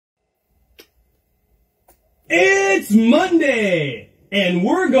It's Monday, and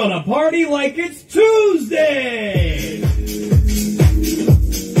we're gonna party like it's Tuesday!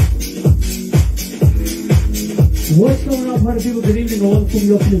 What's going on, party people? Good evening, and welcome to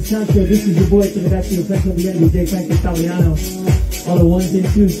the Open Sound Show. This is your boy, to the back to your friends of the end, DJ Frankie Italiano. All the ones and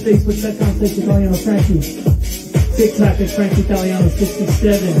twos, Facebook.com/Frankie Italiano Frankie. TikTok at Frankie Italiano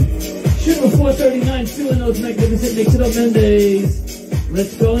 67. Shoot 439, feeling those magnificent Mix It Up Mondays.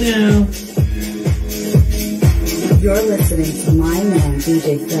 Let's go now. You're listening to my man,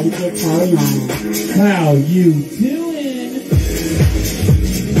 DJ Frankie Italiano. How you doing?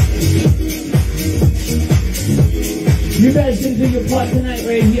 You guys can do your part tonight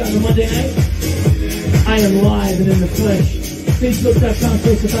right here on the Monday night. I am live and in the flesh.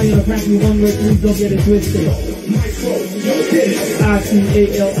 Facebook.com/Italiano Frankie, one word, please don't get it twisted.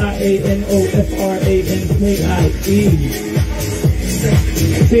 ITALIANOFRANKIE.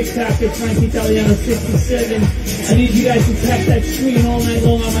 TikTok at Frankie Italiano 67. I need you guys to tap that screen all night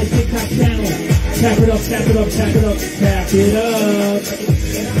long on my TikTok channel. Tap it up, tap it up, tap it up, tap it up.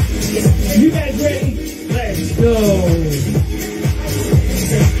 You guys ready? Let's go.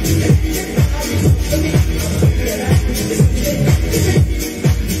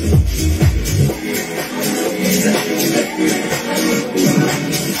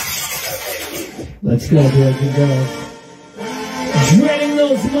 Let's go, boys and girls. Dreading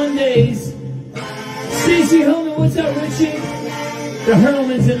those Mondays. Stacey Hellman, what's up, Richie? The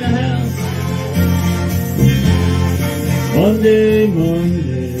Hellman's in the house. Monday,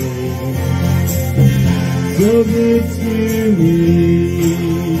 Monday, so good to me.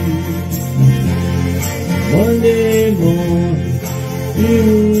 Monday morning, it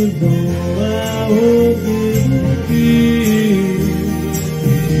was all I hoped it would be.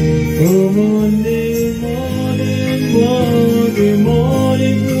 Oh, Monday morning, Monday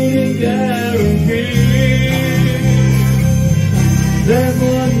morning, couldn't guarantee that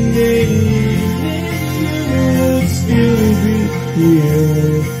Monday evening you would still be here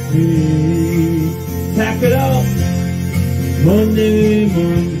with me. Pack it up. Monday,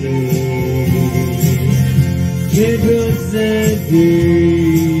 Monday, it was that day.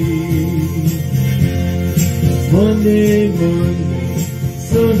 Monday, Monday,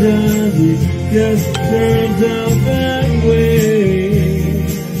 sometimes it just turns out that way.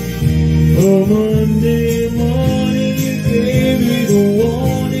 Oh, Monday morning, you gave me the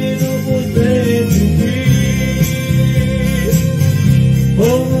warning of what's meant to be.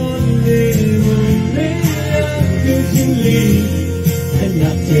 Oh, Monday, Monday, how could you leave and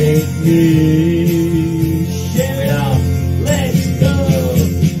not take me? Share it off, let's go.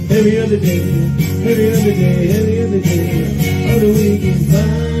 Every other day, every other day, every other day of the week is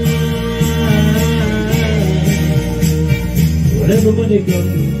fine. Whenever money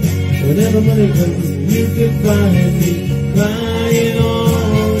comes, you can find me crying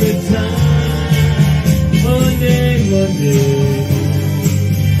all the time. Monday, Monday,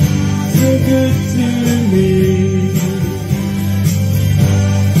 so good to me.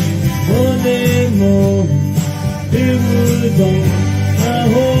 Monday morning, it was all I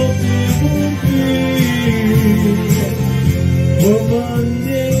hoped it would be. Oh,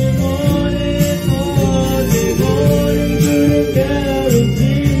 Monday morning, Monday morning, couldn't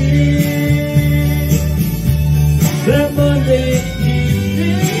guarantee that Monday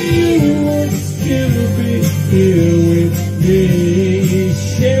evening you would still be here with me.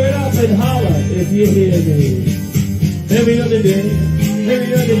 Share it up and holler if you hear me. Every other day,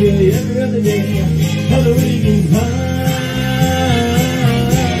 every other day, every other day, of the week is fine.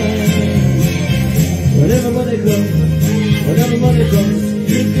 Whenever money comes,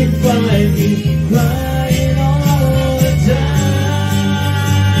 you can find me crying all the time.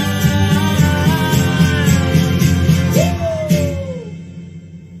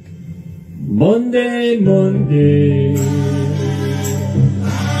 Monday, Monday,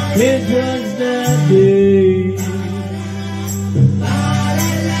 it was that day.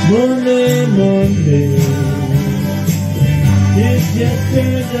 Monday, Monday, it just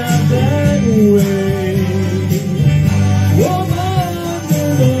turned out that way. Oh, Monday,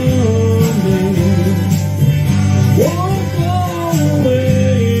 Monday, won't go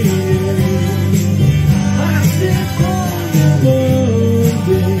away. I said Monday,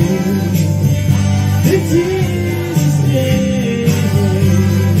 Monday, it's easy staying.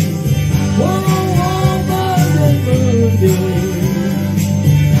 Oh, Monday, Monday.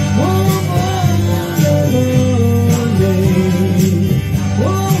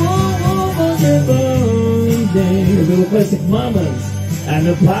 Little classic mamas and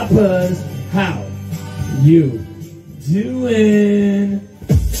the papas, how you doing?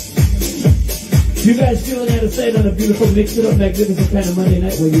 2 You guys feeling out of sight on a beautiful, mixed it up, magnificent kind of Monday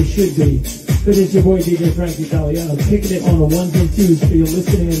night? Well, you should be. But it's your boy DJ Frankie Italiano, kicking it on the ones and twos for your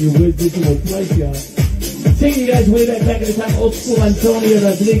listening and your weird visual pleasure. Taking you guys way back at the time, old school Antonio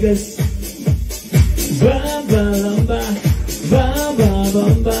Rodriguez. Ba ba lumba, ba ba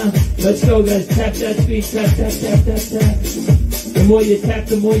bumba. Let's go, guys. Tap that beat, tap, tap, tap, tap, tap. The more you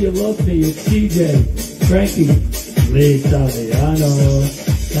tap, the more you love me. It's DJ Frankie Italiano.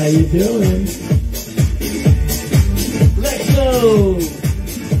 How you doing? Let's go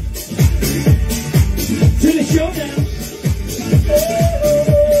to the showdown.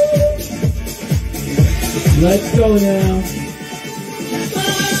 Let's go now.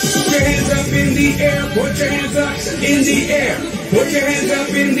 Put your hands up in the air, put your hands up in the air. Put your hands up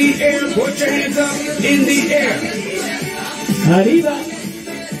in the air, put your hands up in the air. Arriba.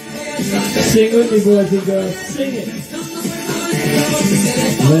 Sing with me, boys and girls. Sing it.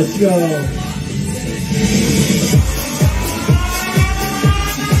 Let's go.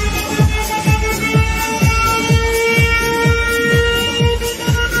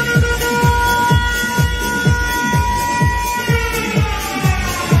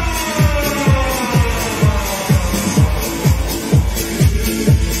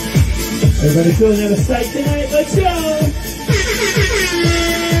 Everybody feeling out of sight tonight? Let's go!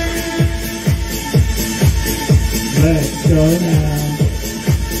 Let's go now.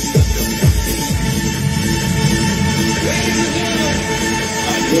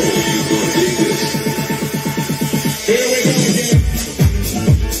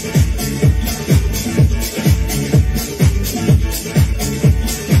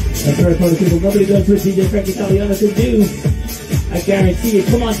 That's right, party people. Nobody does what DJ Frankie Italiano can do. I guarantee you.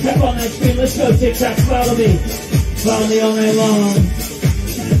 Come on, tap on that screen. Let's go, TikTok. Follow me. Follow me all night long.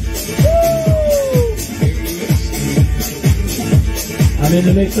 Woo! I'm in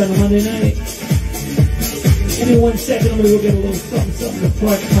the mix on a Monday night. Give me 1 second. I'm going to go get a little something to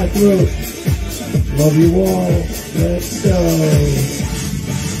park my throat. Love you all. Let's go.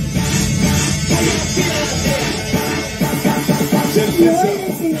 You're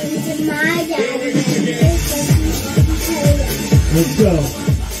listening to my daddy. Let's go.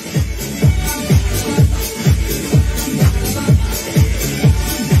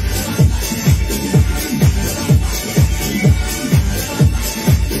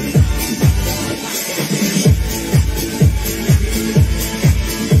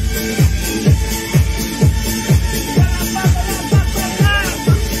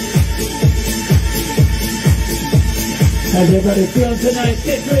 How's everybody feeling tonight?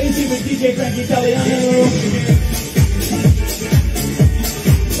 Get crazy with DJ Frankie Italiano.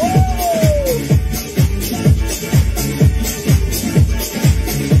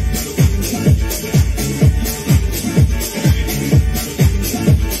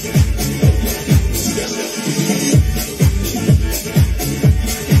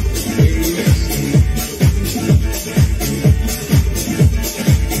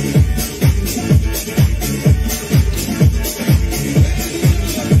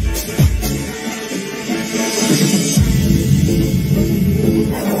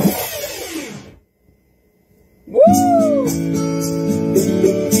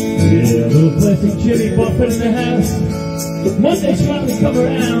 Chili bumping in the house. Monday's finally come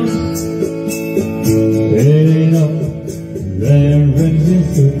around. It ain't all that rings and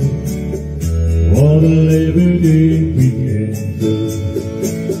through all the Labor Day weekend.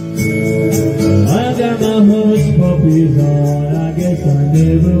 I got my hush puppies on. I guess I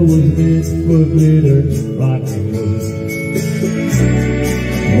never was meant for glitter rock and roll.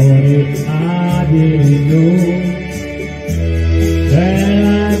 On it, I didn't know that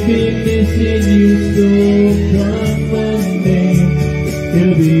I'd be missing you, so come Monday,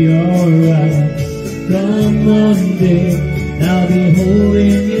 it'll be alright. Come Monday, I'll be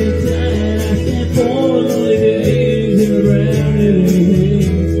holding you tight. I spent 4 lonely days in a brownie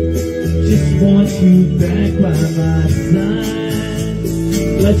haze. Just want you back by my side.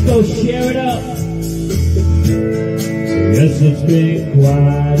 Let's go share it up. Yes, it's been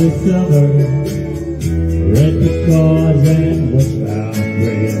quite a summer. Rent the cars and westbound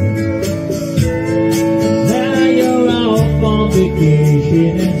rail. Now you're off on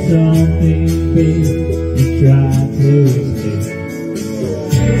vacation and something big you try to escape.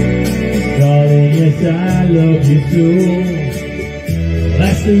 Darling, yes, I love you so.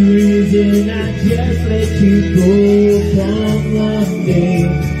 That's the reason I just let you go. Come Monday,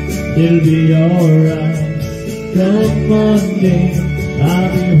 it'll be alright. Come Monday, I'll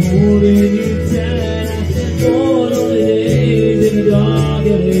be holding you tight. 4 lonely days in the dark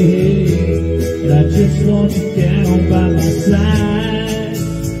and the haze, and I just want you down by my side.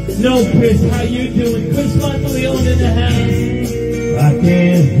 No, Chris, how you doing? Chris Monteleone in the house. I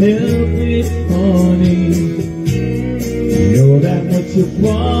can't help it, honey. You're that much a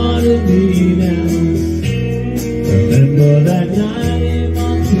part of me now. Remember that night in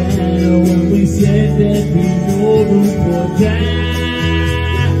Montana when we said there'd be no room for doubt.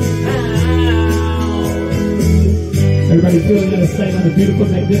 Everybody feeling out of sight on a beautiful,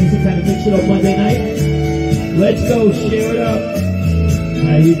 magnificent kind of mix it up Monday night? Let's go, share it up.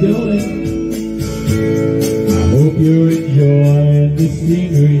 How you doing? I hope you're enjoying the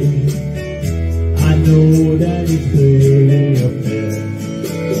scenery. I know that it's clearly up there.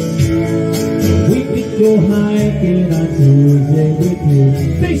 We can go hiking on Tuesday with you.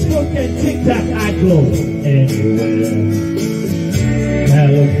 Facebook and TikTok, I go anywhere.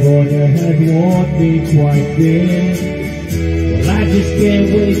 California has worn me quite thin. Well, I just can't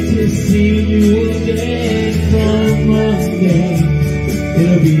wait to see you again from Monday.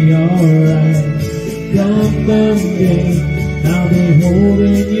 It'll be alright. Come Monday, I'll be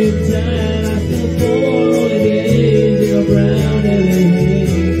holding you tight. I still 4 days in a brown LA,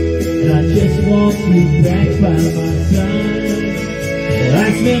 and I just want you back by my side. Well, I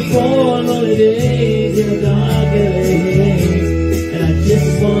spent 4 lonely days in a dark LA, and I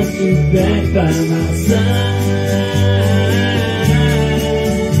just want you back by my side.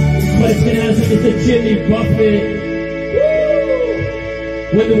 Question answer, Mr. Jimmy Buffett.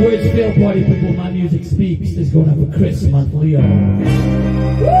 When the words fail, party people, my music speaks. This is going up for Chris Monteleone.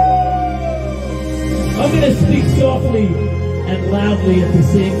 I'm going to speak softly and loudly at the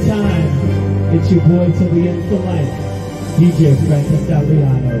same time. It's your boy till the end for life, DJ Frankie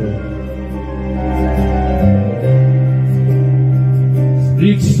Italiano.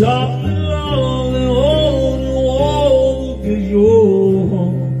 Speak softly, loud, and hold, 'cause you're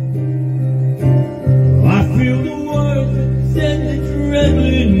home. I feel the words that send the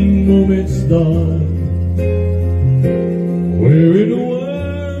trembling moments start. We're in a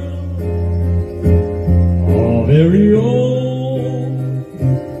world our very own,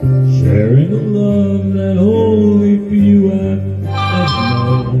 sharing a love that only few have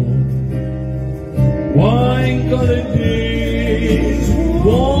known. Wine-colored days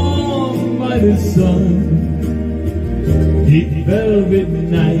warmed by the sun, deep velvet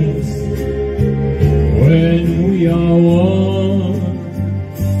nights when we are one.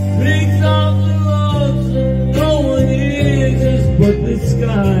 Things of the love so no one hears us but the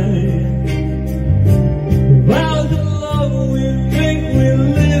sky. Vows of love we think we'll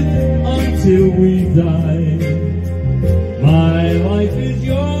live until we die. My life is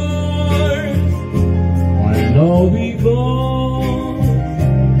yours, and I'll be born.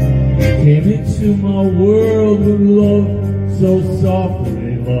 Came into my world with love so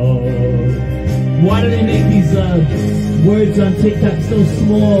softly, love. Why do they make these words on TikTok so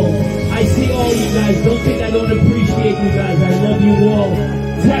small? I see all you guys. Don't think I don't appreciate you guys. I love you all.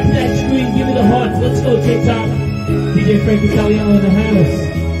 Tap that screen. Give me the hearts. Let's go, TikTok. DJ Frankie Italiano in the house.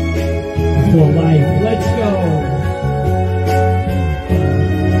 For life. Let's go.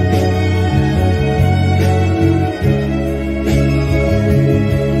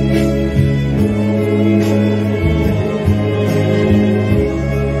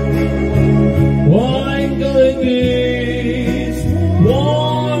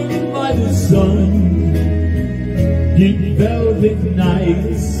 Deep velvet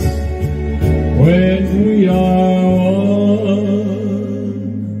nights when we are one.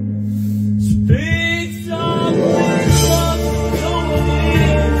 Speaks of love, no one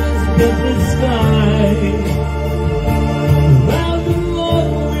hears but the sky. Vows of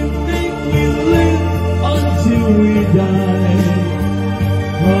love we think we live until we die.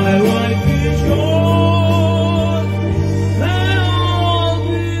 My life is yours, and I'll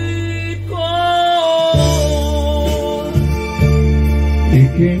be gone. You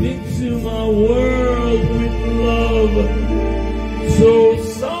came into my world with love so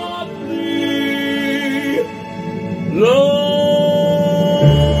softly, love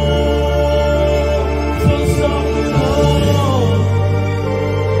so softly, love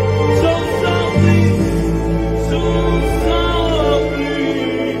so softly, so softly,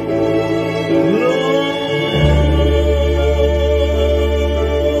 love.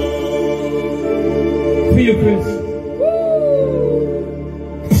 For you, Chris.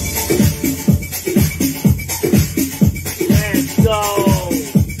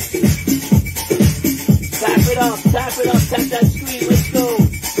 Tap it up, tap that screen, let's go.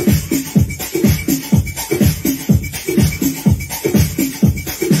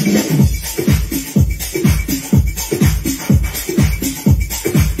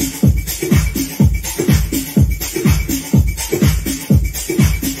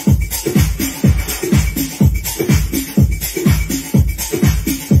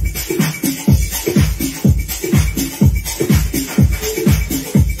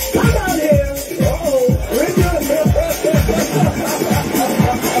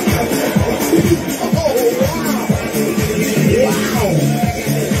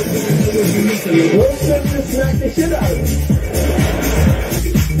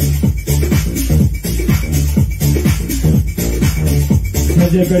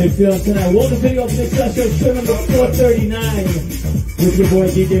 How's everybody feeling tonight? Welcome to the Ultimate Special show number 439 with your boy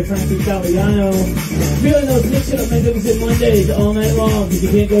DJ Frankie Italiano. Feeling those mixing up magnificent Mondays all night long because you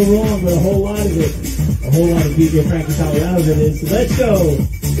can't go wrong with a whole lot of it. A whole lot of DJ Frankie Italiano it is. So let's go.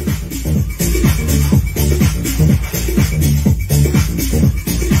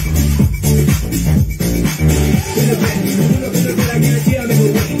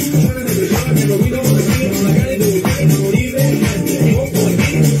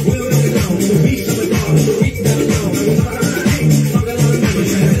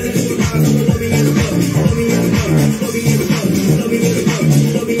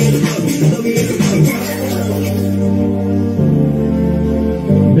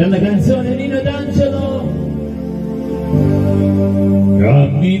 Bella canzone Nino D'Angelo.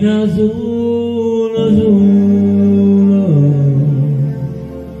 Cammina solo, solo,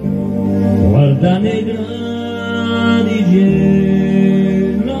 guarda nei grandi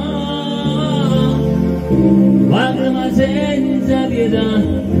cielo, lacrima senza pietà,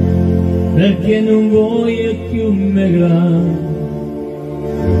 perché non voglio più me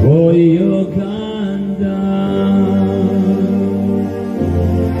voglio cantare.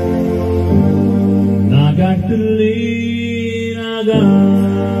 Una cartellina a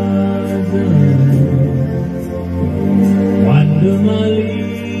casa, quando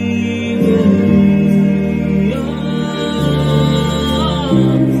m'alivio,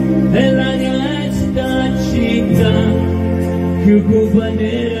 e la nostra città più cupa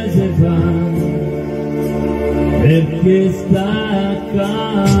nera si fa, perché sta a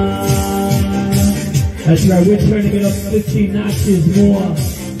casa. That's right, we're turning it up 15 notches more.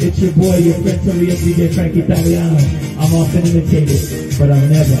 It's your boy, your friend, somebody else, DJ Frankie Italiano. I'm often imitated, but I'm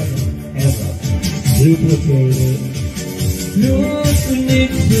never, ever duplicated. Luz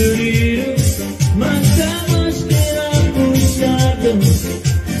nitsuriro, matamos que la buscado,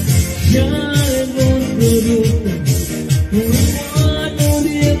 ya el mundo ruto, un mano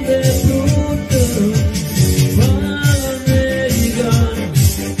bien de fruto, para americano,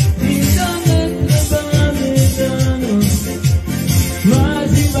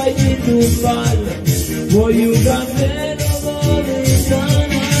 tu palla, voglio cambiare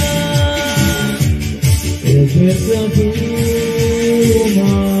lontana e senza tu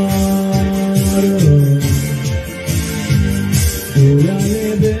mare, tu la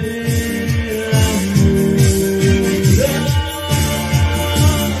bella mura,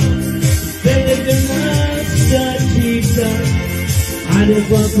 vedi questa città, ada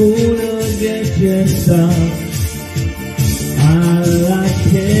qualcuno che ci sta.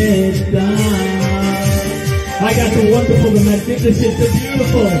 I got the wonderful, the magnificent, the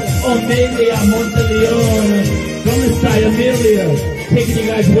beautiful Amelia Monteleone. Come stai, Amelia? Taking you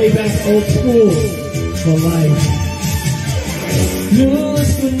guys way back old school for life. Luz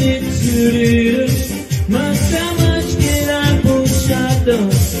conhecida, mas tá mais que la puxada.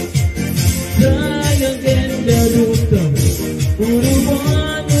 Sai alguém da luta,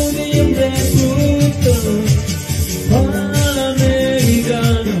 urbano de tudo.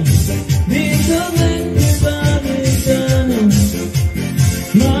 Americano, visualmente parmigiano,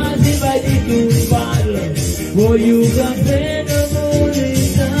 ma se vai di tu parlo, voglio un caffè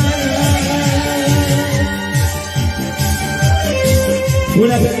napoletano.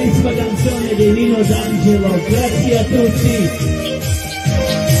 Una bellissima canzone di Nino D'Angelo, grazie a tutti,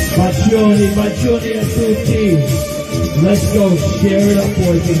 bacioni, bacioni a tutti. Let's go, share it up,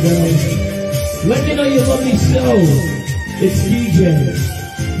 boys and girls. Let me know you love me so. It's DJ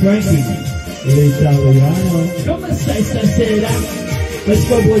Frankie Italiano. Come stai stasera? Let's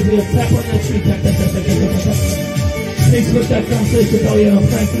go, boys. We're gonna tap on that tree. Tap, tap, tap, tap, tap, tap, tap. Facebook.com/Italiano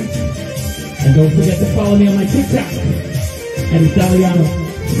Frankie. And don't forget to follow me on my TikTok at Italiano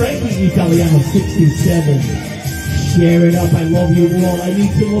Frankie Italiano 67. Share it up. I love you all. I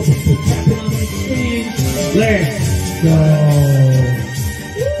need some more people tapping on my screen. Let's go.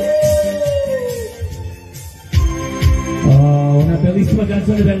 Una bellissima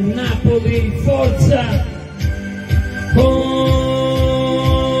canzone del Napoli, forza!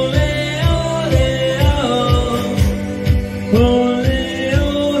 Ole, ole, ole,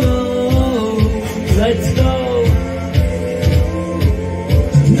 ole, let's go!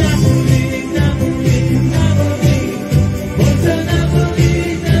 Napoli, Napoli, Napoli, forza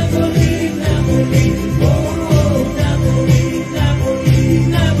Napoli, Napoli, Napoli, oh, oh, Napoli, Napoli,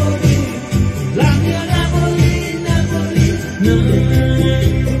 Napoli, la mia Napoli.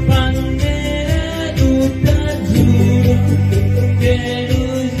 Bandera tutta giù, che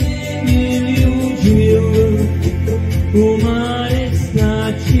luce umane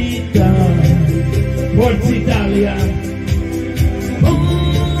sta città, Forza Italia.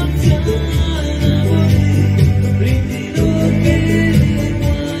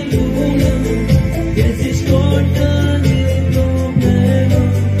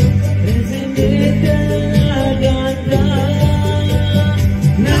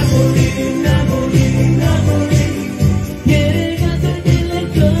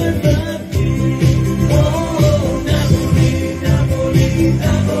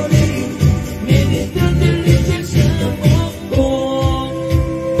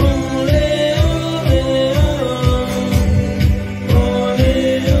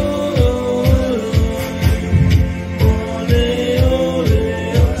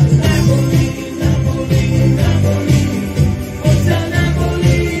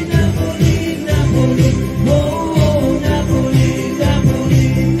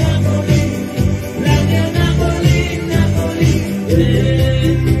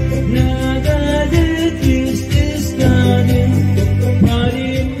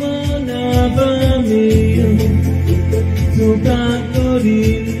 mio, soltanto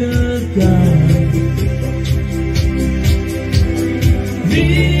rinnegato.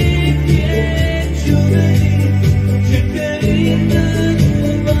 Vivi e giovani, cercherina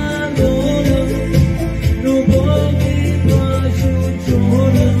del valore, non vuoi quasi un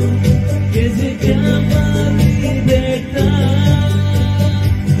giorno che si chiama libertà.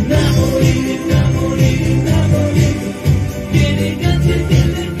 Napoli, Napoli, Napoli, tieni cazzo e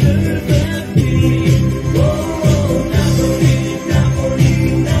tieni perfetti. Oh, oh, Napoli, Napoli,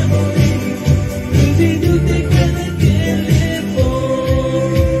 Napoli, tutti quelli che le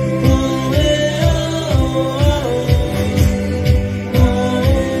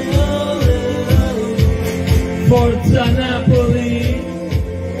Forza Napoli,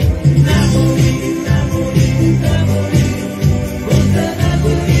 Napoli, Napoli, Napoli, Forza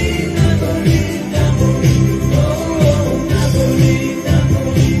Napoli, Napoli, Napoli, oh, oh, Napoli,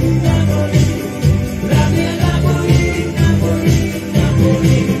 Napoli, Napoli, la mia Napoli, Napoli, Napoli,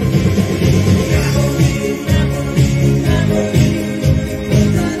 Napoli, Napoli, Napoli,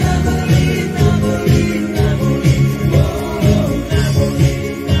 Forza Napoli, Napoli, Napoli, oh, oh, Napoli,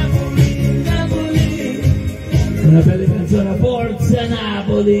 Napoli, Napoli. Una bella canzone, Forza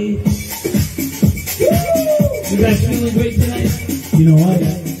Napoli. You guys feeling great tonight? You know what?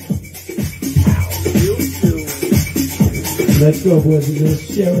 Let's go, boys. We're going to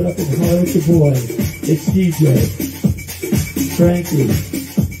share it up and holler at your boy. It's DJ Frankie.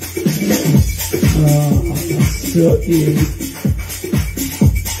 So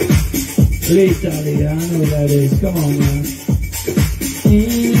Italiano, that is. Come on, man.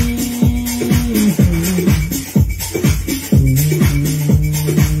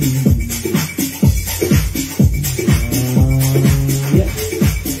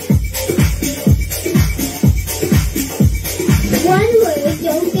 One word,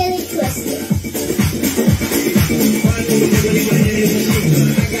 don't get it twisted.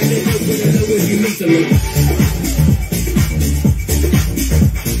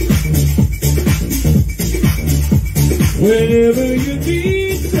 Whenever you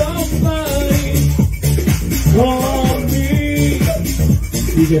need somebody, call me.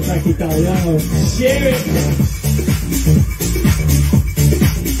 DJ Frankie Italiano, share it.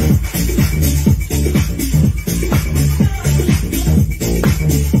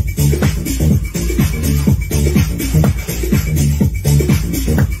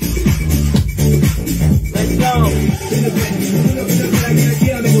 Let's go.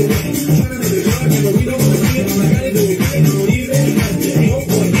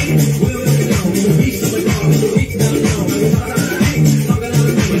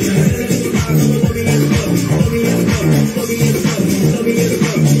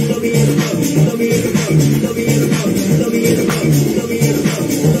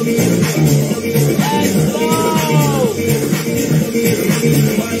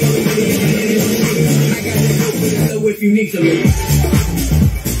 If you need something.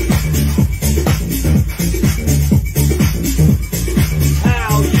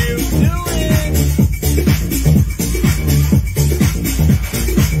 How you doing?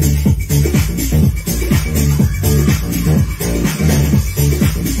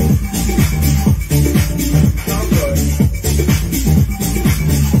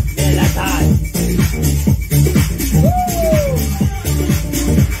 Yeah, that's hot.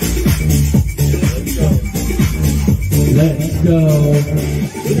 Let's go.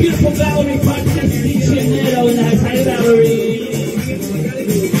 The beautiful Valerie Podcast DJ Neto in the house. Hi, Valerie.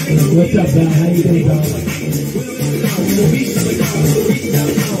 What's up, Val? How you doing, Val?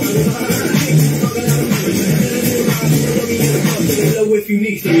 If you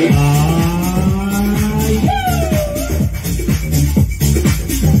need something.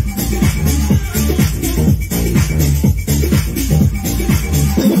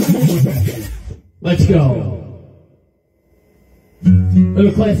 Let's go.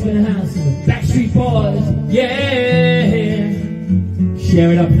 Little classic in the house. Backstreet Boys. Yeah.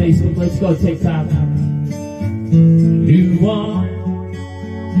 Share it up Facebook. Let's go TikTok. You are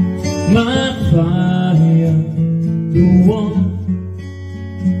my fire. You are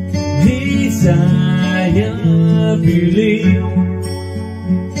desire. Believe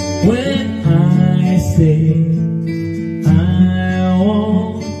when I say I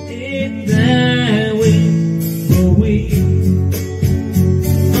want it that way. But we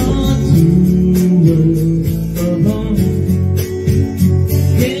are two worlds alone.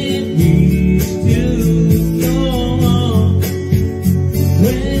 Can't reach too long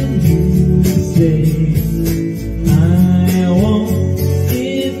when you say I want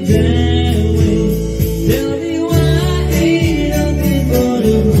it that way. Tell me why ain't nothing but a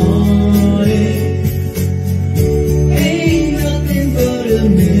heartache.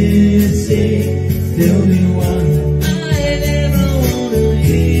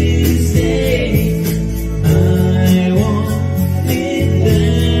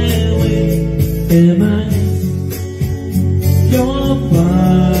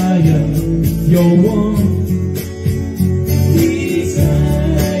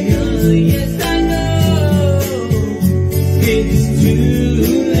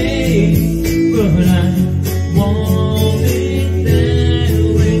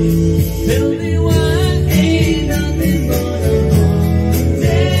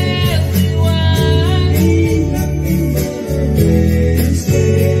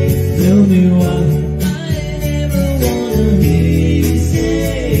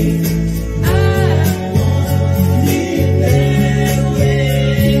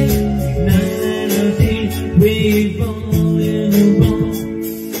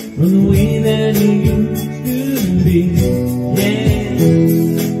 used to be. Yeah,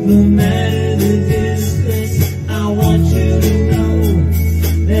 no matter the distance, I want you to know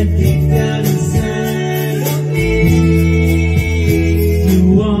that deep down inside of me, you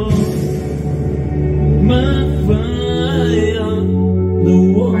are my fire, the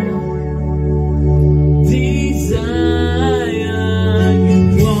one desire you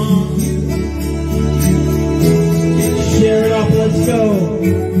want. Share it up, let's go.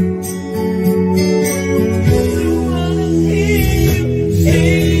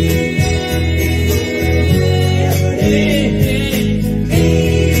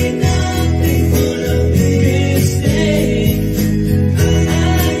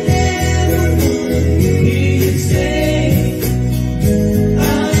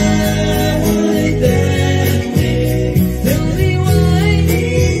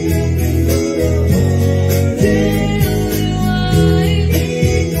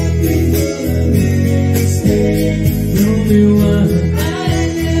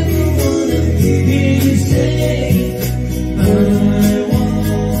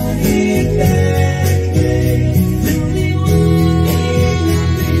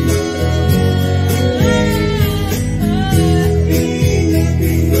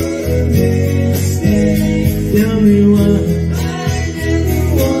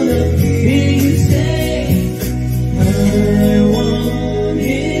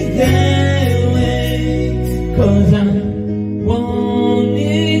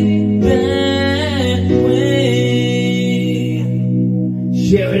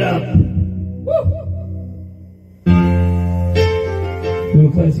 Share it up. Woo.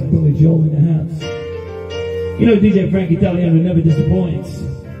 Little classic Billy Joel in the house. You know DJ Frankie Italiano never disappoints.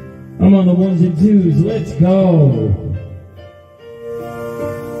 I'm on the ones and twos. Let's go.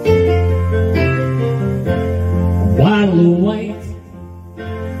 Bottle of white,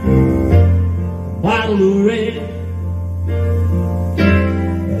 bottle of red,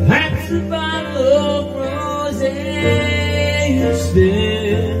 perhaps a bottle of rosé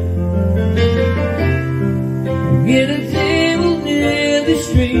instead. Get a table near the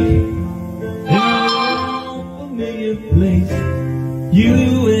street in a familiar place. You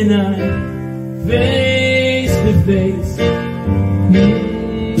and I, face to face.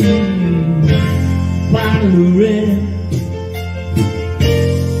 Bottle of red,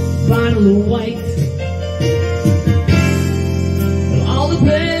 bottle of white, and all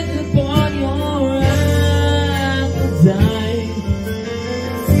depends upon your appetite.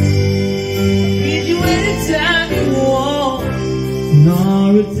 Get you anytime you want, in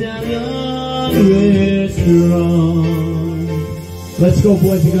our Italian restaurant. Let's go,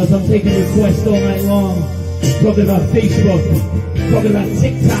 boys and girls. I'm taking requests all night long. Talking about Facebook, talking about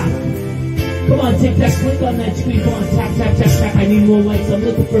TikTok. Come on, TikTok, click on that screen. Come on, tap, tap, tap, tap. I need more likes. I'm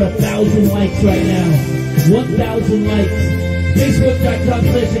looking for 1,000 likes right now. 1,000 likes.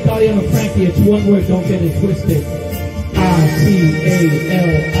 Facebook.com/Italiano Frankie. It's one word, don't get it twisted.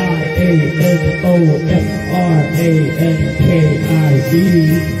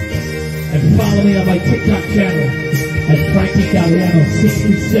 ITALIANOFRANKIE. And follow me on my TikTok channel at Frankie Italiano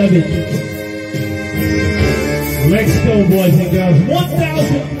 67. Let's go, boys and girls.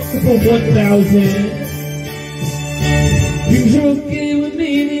 1,000 for 1,000. Things are okay with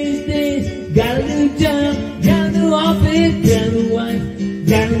me these days. Got a new job, got a new office, got a new wife,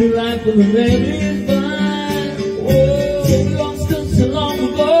 got a new life for the baby fine. Oh, we lost us so long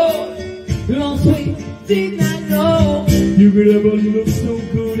ago. We lost sweet, did not know. You could ever look so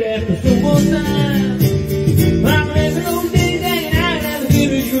good after so much time. I'm living those days hanging out at the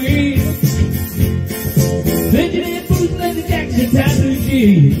Give a Dream. Benjamin Bruce, Lenny Jackson, Tattoo G.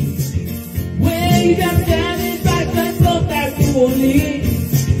 Well, you got diamonds, back and forth back to Orleans.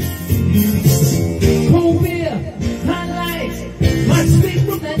 Cold beer, hot lights, my sweet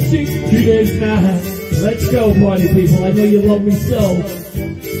from that chick. Today's night. Let's go, party people. I know you love me so.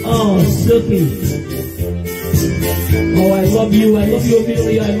 Oh, Sookie. Oh, I love you,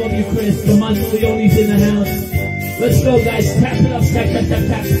 Amelia, I love you, Chris. The Monteleone's in the house. Let's go, guys. Tap it up, tap, tap, tap,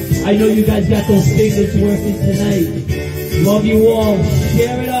 tap. I know you guys got those fingers working tonight. Love you all.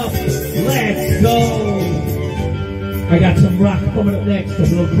 Share it up. Let's go. I got some rock coming up next. A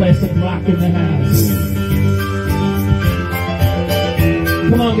little classic rock in the house.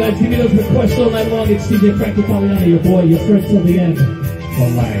 Come on, guys. Give me those requests all night long. It's DJ Frankie Italiano, your boy, your friend till the end. For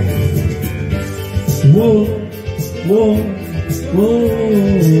life. Whoa. Whoa, whoa,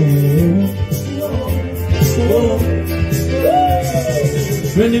 whoa.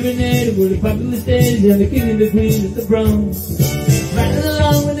 Running Renee with the popular stage and the king and the queen of the Bronx. Riding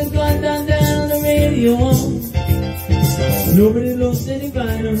along with the gun down on the radio. Nobody loves any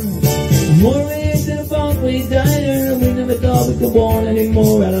finer. More ways than a Broadway diner, and we never thought we could want any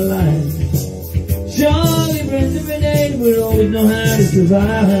more out of life. Charlie, Brenda, Renee, we'd always know how to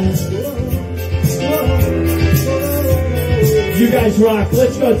survive. You guys rock.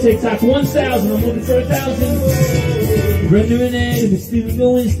 Let's go, TikTok. 1,000. I'm looking for 1,000. Brenda, Renee, we're still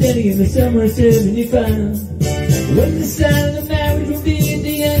going steady in the summer of 75. When the sign of the marriage will be at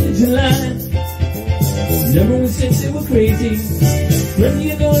the end of July. Number one since they were crazy. When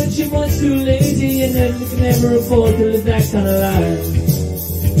you know that she was too lazy and that you can never afford to live that kind of life.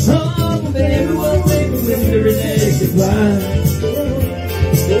 Oh, but everyone waiting when the Renee goodbye.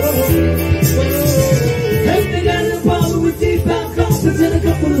 And they got an apartment with deep out carpets and a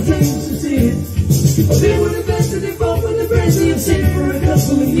couple of things to see. They were the best and they fought with the friends they have seen for a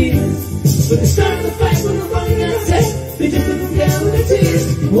couple of years. But they started to fight when they're running out of tech. They just took them down with their tears.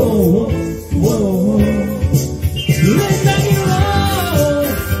 Whoa, whoa, whoa, whoa. Let's not get low.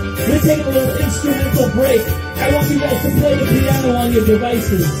 We're taking a little instrumental break. I want you guys to play the piano on your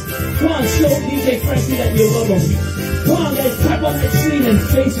devices. Come on, show DJ Frankie that you love him. Come on, guys, tap on that screen and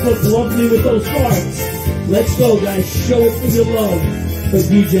Facebook love me with those hearts. Let's go, guys. Show it for your love for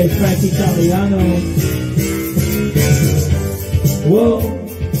DJ Frankie Italiano. Whoa,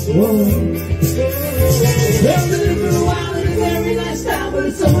 whoa. Well, we lived for a while in a very nice town, but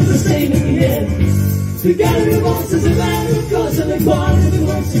it's always the same in the end. We got a revolt to survive, of course, and they bought and we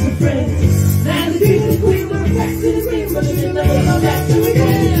were super friends. Now the king and the queen were back to the green, but they didn't never come back to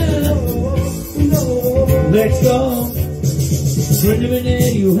again. Let's go. Brenda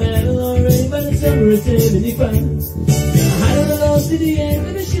Renee, you had it already by the summer of 75. I had it alone to the end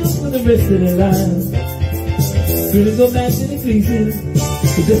of the show for the rest of their lives. Gonna go back to the creases.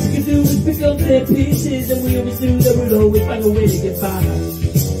 The best we could do was pick up their pieces, and we always knew that we'd always find a way to get by.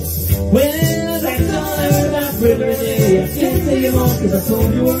 Well, that's all I heard about Brenda Renee. I can't say you more cause I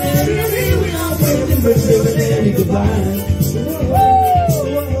told you already. And here we are, Brenda Renee, goodbye.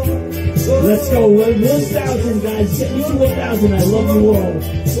 Let's go, 1,000 guys, get me to 1,000, I love you all.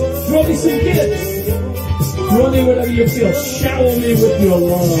 Throw me some gifts. Throw me whatever you feel, shower me with your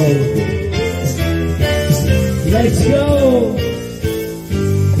love. Let's go.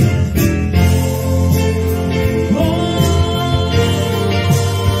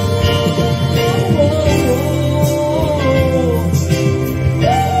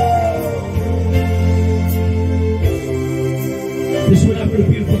 This went up for the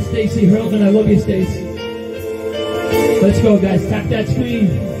beautiful Stacy Hurlman. I love you, Stacy. Let's go, guys. Tap that screen.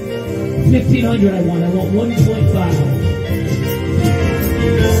 1,500 I want. I want 1.5.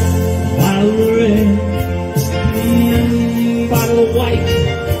 Bottle of red. Bottle of white.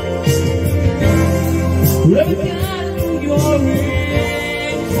 Whoever got your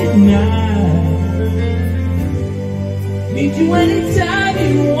ring tonight. Meet you anytime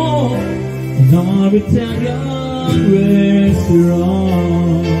you want. In our Italian restaurant.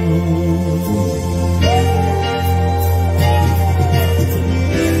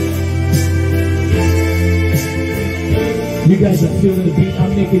 You guys are feeling the beat. I'm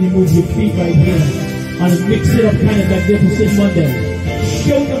making you move your feet right here on a Mix It Up kind of magnificent Monday.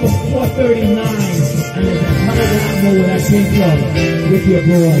 Show number 439, and there's a ton of that I know where that came from with your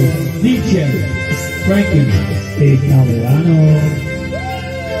boy DJ Frankie Italiano.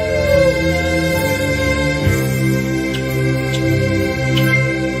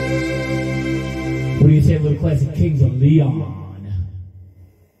 What do you say, little classic Kings of Leon?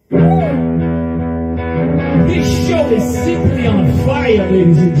 This show is simply on fire,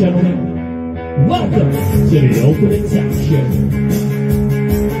 ladies and gentlemen. Welcome to the Ultimate Tap Show.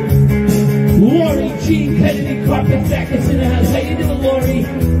 Lori G. Kennedy Carpet-Sackers in the house. How you doing, Lori?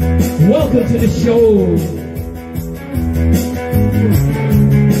 Welcome to the show.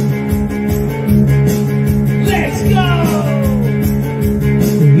 Let's go!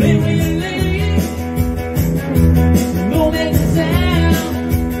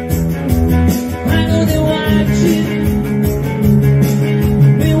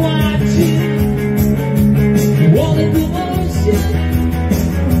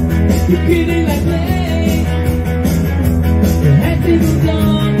 Repeating like play, the happy people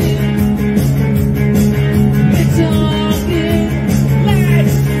talking, we're talking,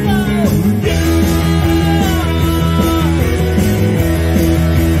 let's go,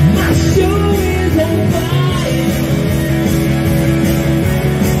 my show is on fire,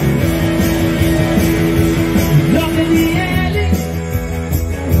 love in the alley,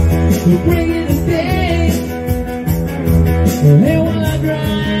 we're bringing the day, hey, while I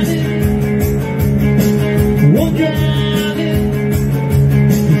drive it. One driving,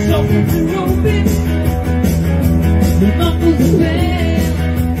 it's open to open, the knuckles are bad,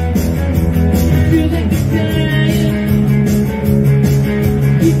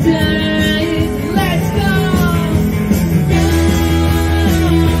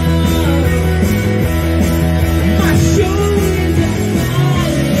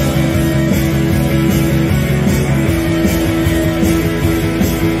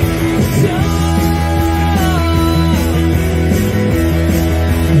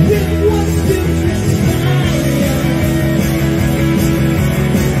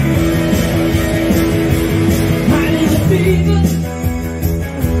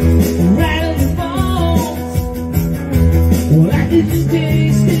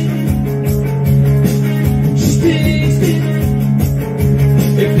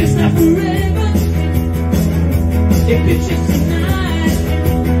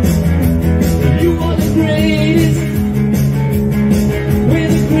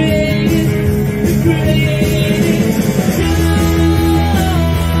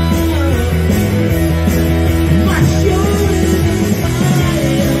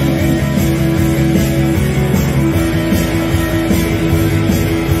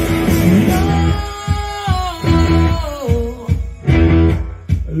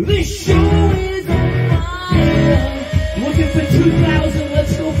 This show is on fire. Looking for 2,000.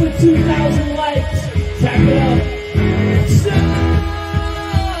 Let's go for 2,000 likes. Tap it up. So,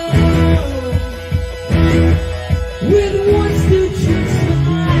 with one stitch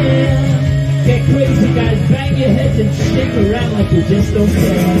smile. Get crazy, guys. Bang your heads and shake around like you just don't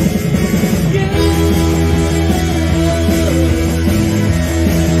care. Yeah.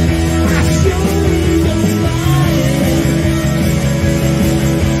 Our show is on fire.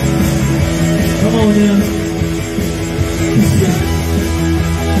 Come on now.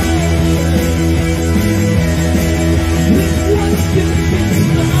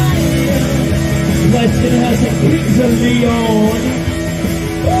 Let's get out some Kings of Leon.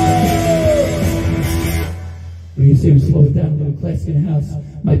 When you say we slow it down, little classic in the house,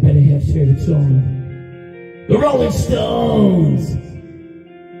 my better half's favorite song. The Rolling Stones.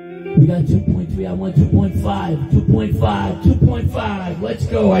 We got 2.3, I want 2.5, 2.5, 2.5. Let's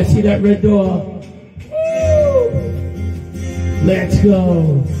go, I see that red door. Let's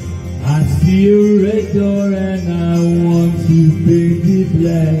go. I see a red door and I want to paint it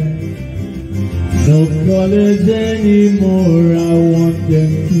black. No colors anymore, I want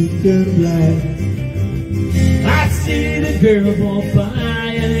them to turn black. I see the girls on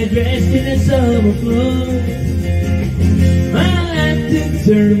fire and they're dressed in a summer clothes. I like to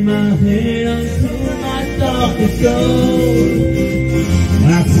turn my head until my darkest soul. I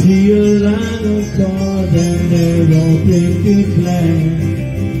see a line of cars and they're all painted black,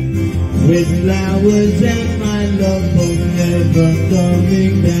 with flowers and my love both never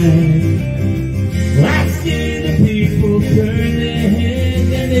coming back. I see the people turn their heads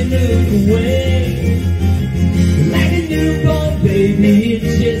and they look away. Like a newborn baby, it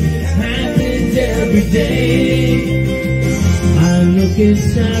just happens every day. I look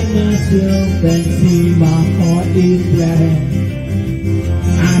inside myself and see my heart is black.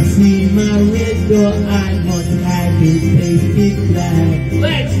 I see my red door, I must have it painted black.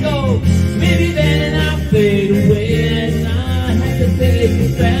 Let's go! Maybe then I'll fade away and I have to face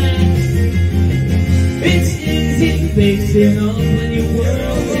it back. It's easy facing up when your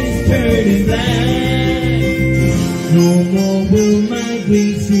world is turning black. No more will my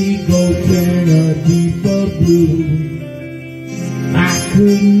green seagull turn a deeper blue. I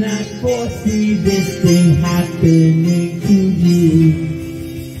could not foresee this thing happening to you.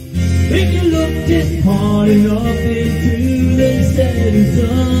 If you look just hard enough into the setting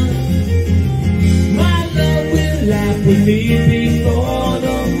sun, my love will laugh with me before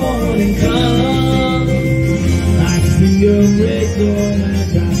the morning comes. I see a red door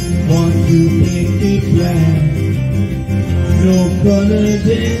and I want to paint it black. No colors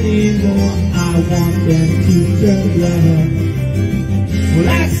anymore, I want them to turn black. Well,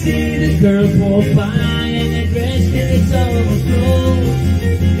 I see the girls walk by and they're dressed in the summer clothes.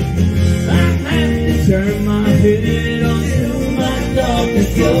 I have to turn my head onto my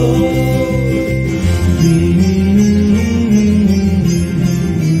darkest soul.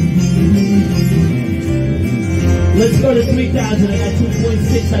 Let's go to 3,000. I got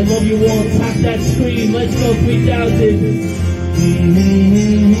 2.6. I love you all. Tap that screen. Let's go 3,000.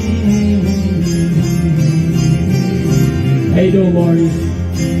 How you doing, Marty?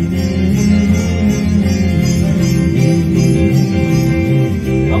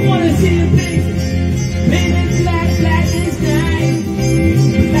 I wanna see your face. Painted black, black is night.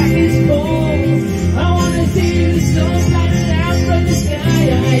 Black is cold. I wanna see the sun shining out from the sky.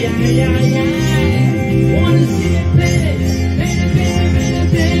 Wanna see it painted, painted, painted, painted,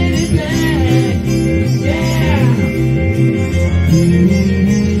 painted black. Yeah.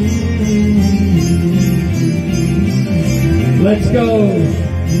 Let's go.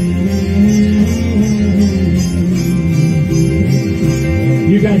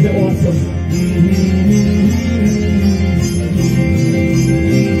 You guys are awesome.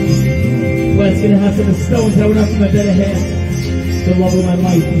 Let's get a house of the Stones. I went up to my better half. The love of my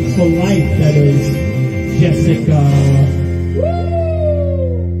life. For life, that is. Jessica. Woo!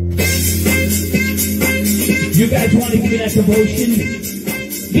 You guys want to give me that devotion?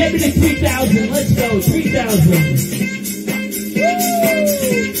 Get me to 3,000. Let's go. 3,000.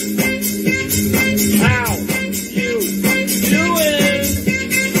 How you doing?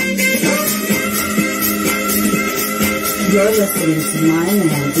 You're listening to my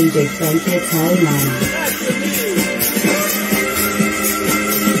man, DJ Frankie Italiano.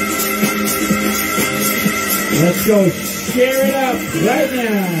 Let's go. Share it up right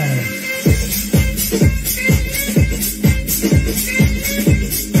now.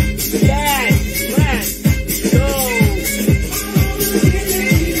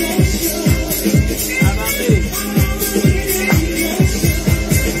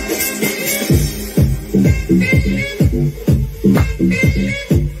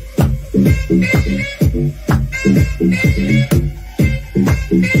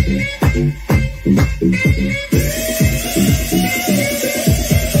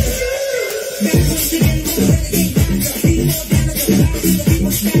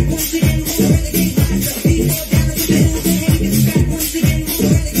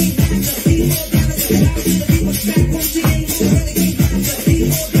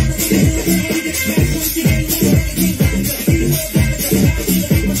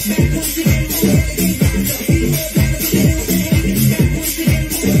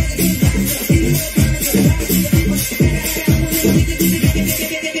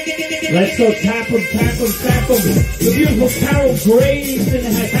 Let's go tap them, tap them, tap them. The beautiful Carol Graves in the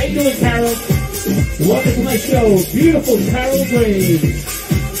house. How you doing, Carol? Welcome to my show. Beautiful Carol Graves.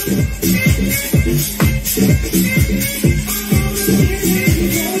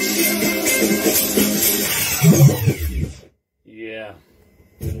 Yeah.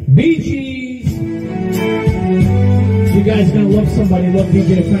 Bee Gees. You guys are gonna love somebody. Love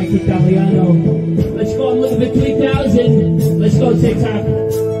DJ Frankie Italiano. Let's go. I'm looking for 3,000. Let's go TikTok,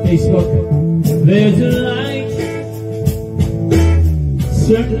 Facebook. There's a light,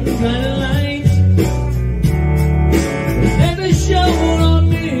 certain kind of light, never shone on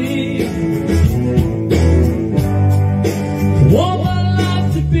me. Want my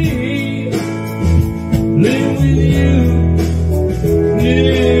life to be, live with you,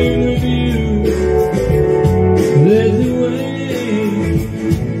 live with you. There's a way,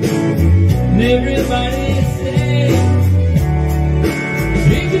 and everybody says,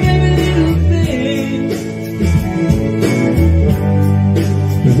 drinking every little thing.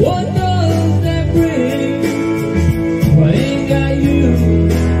 What does that bring? Well, I ain't got you,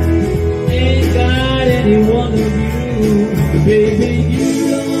 ain't got any one of you. Baby, you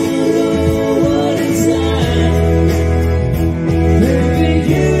don't know what it's like. Baby,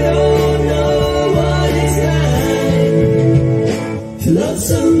 you don't know what it's like to love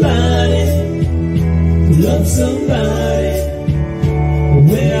somebody, to love somebody the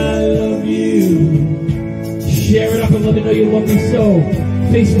way I love you. Share it up and let me know you love me so.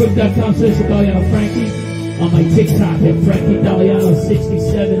 Facebook.com/Italiano Frankie. On my TikTok at Frankie Italiano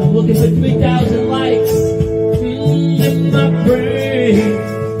 67. I'm looking for 3,000 likes. In my brain,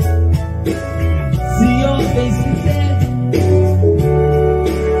 see your face again.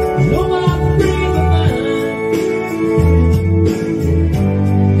 No more free of mind.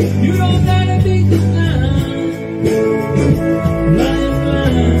 You don't gotta be blind, blind,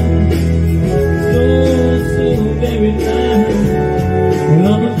 blind. So very blind.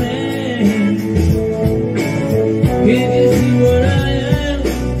 Well, I'm a man. Can you see what I am?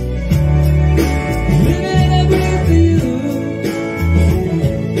 Living every for you.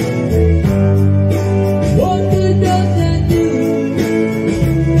 What good does that do?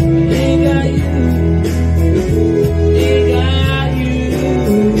 I ain't got you, ain't got you.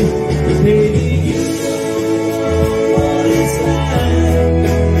 Baby, you don't know what it's like.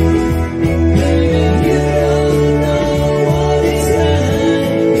 Baby, you don't know what it's like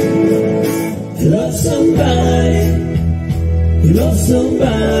to love somebody, to love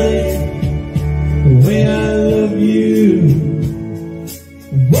somebody the way I love you.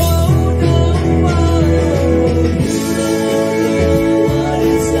 Whoa, no, whoa, you don't know what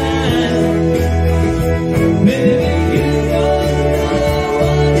it's like. Baby, you don't know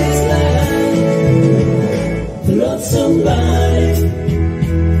what it's like to love somebody,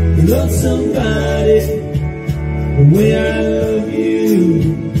 to love somebody the way I love you.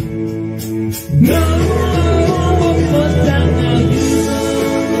 No, one more time now, you don't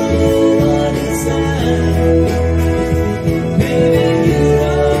know what it's like. Baby, you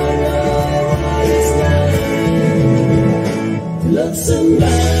don't know what it's like to love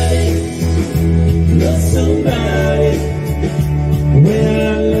somebody, to love somebody the way I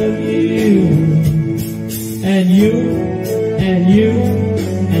love you. And you, and you,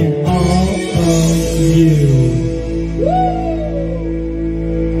 and all of you.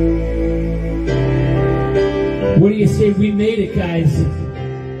 What do you say we made it, guys?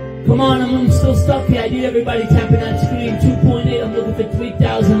 Come on, I'm still stuck here. I need everybody tapping that screen. 2.8, I'm looking for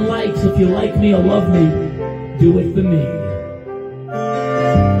 3,000 likes. If you like me or love me, do it for me.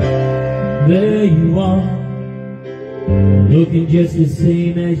 There you are, looking just the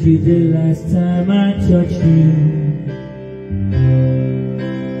same as you did last time I touched you.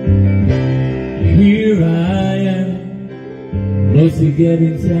 Here I am, mostly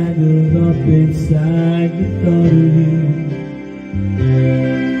getting tangled up inside the thought of you.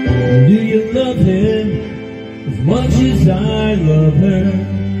 Do you love him as much as I love her?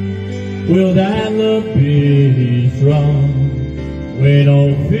 Will that love be strong when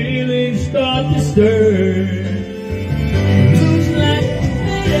all feelings start to stir? Looks like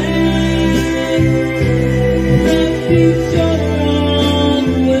left each other on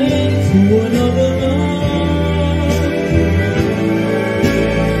the way to another love.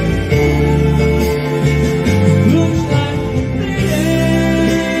 Looks like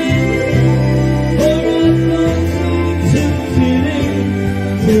or I thought so tempting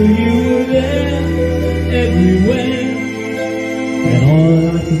till you were there everywhere. And all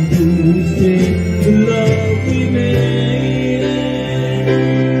I can do is take the love we made.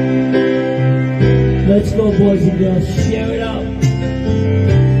 Let's go, boys and girls, share it up.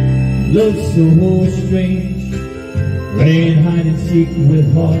 Love so strange, playing hide and seek with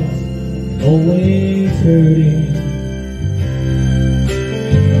hearts always hurting.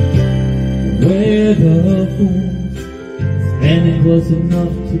 Where the fools standing close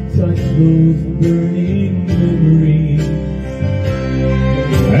enough to touch those burning memories.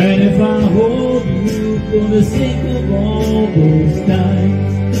 And if I hold you for the sake of all those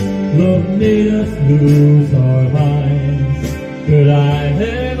times love made us lose our minds, could I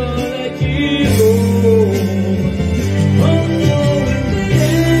ever let you go? Oh no, in the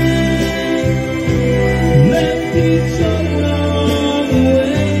end, left each other on the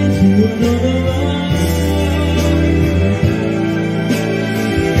way to another life.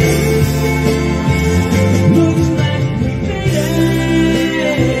 Looks like we made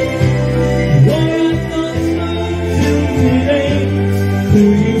it. What I thought so till today, to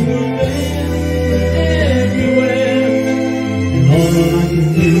you were there everywhere, and all I can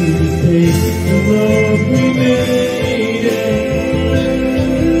do is take the love we made it.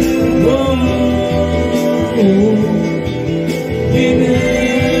 Oh,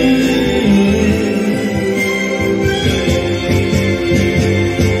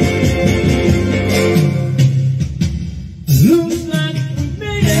 looks like we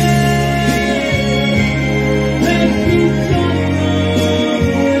made it. Left each other on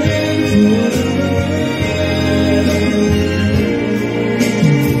the way to another.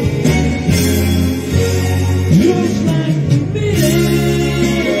 Looks like we made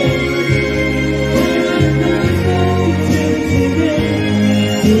it. All I know till today,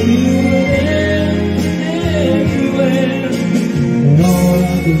 till you were there everywhere, and all I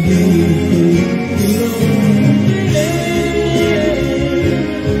can do is take the love we made it.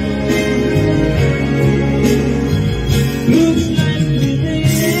 Looks like we made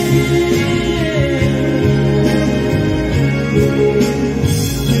it.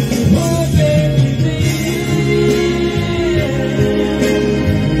 Oh, baby, baby.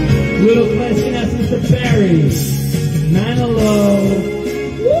 Little question asked Mr. Barry. Man of love.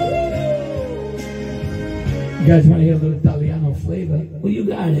 You guys want to hear a little Italiano flavor? Well, you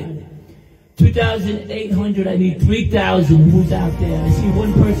got it. 2,800, I need 3,000. Who's out there? I see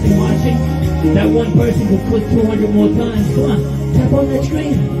one person watching. That one person will click 200 more times. Come on, tap on that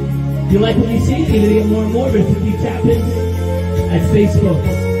screen. You like what you see? You're going to get more and more, but if you keep tapping at Facebook,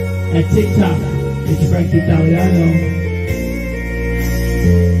 at TikTok, it's Frankie Italiano.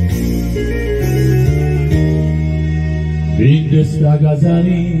 Big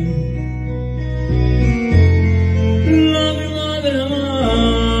Stagazani. Love, love, and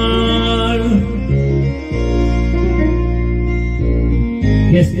amar.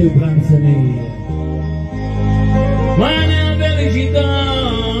 Che sti pranzani. Ma nella felicità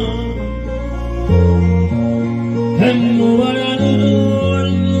e muoverano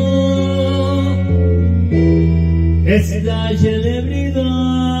questa celebrità.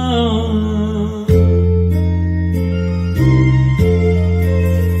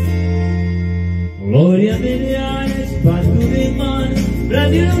 Gloria mediane, sbattuti in mano,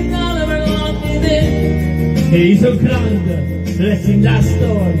 prendi lontano per l'ospite. E io sono grande, resti la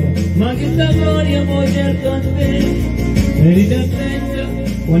storia, ma che sta gloria poi cerco a te. E ritornetta,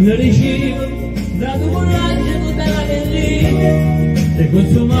 quando riuscivo, dato coraggio tutta la bellina. Se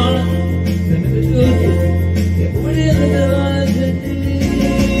consumava, se ne tutto, che pure te la sentire.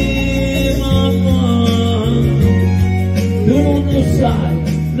 Mamma, tu non lo sai,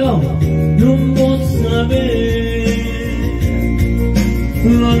 no, non può sapere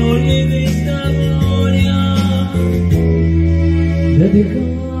la gloria di sta gloria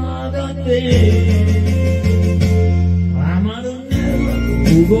dedicata a te. La Madonnella,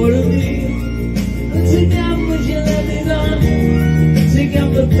 tu cuore mio, non si chiama celebrità, si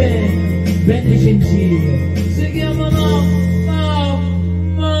chiama bene, bene gentile, si chiama mamma.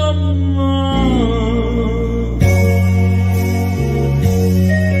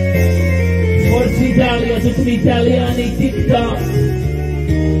 Forza Italia, tutti gli italiani, TikTok.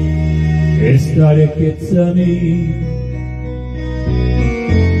 E sta ricchezza mia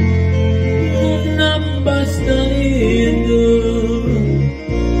non basta niente.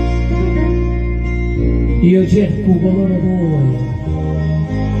 Io cerco coloro voi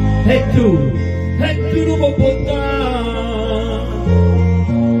e tu non puoi portare,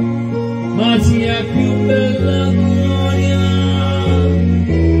 ma sia più bella gloria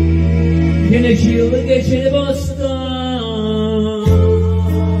che ne cielo che ce ne posta.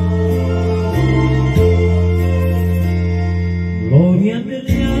 Gloria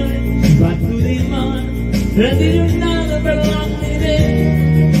mediane, sbattuti in mano, prendi giornata per l'anime.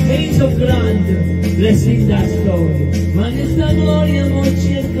 E io sono grande, resti da storia, ma questa gloria non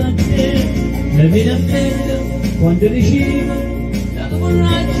cerca te. E mi rammento quando diceva da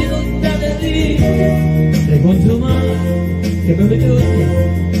borraccia non state lì sei consumato che mi vedote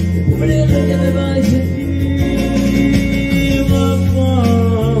che poverello che mi vai sentire mamma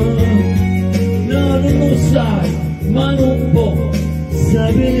no non lo sai ma non può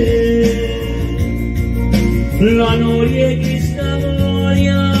sapere la noia che sta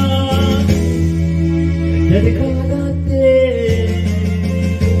noia e te cagate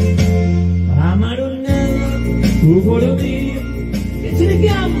cuore mio, che ci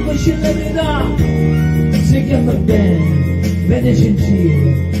leghiamo c'è la verità, si chiama bene, bene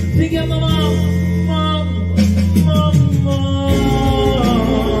gentile, si chiama mamma.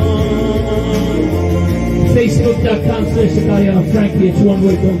 Facebook.com/Italiano Frankie, it's one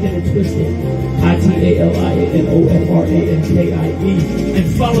word, don't get it twisted. ITALIANOFRANKIE. And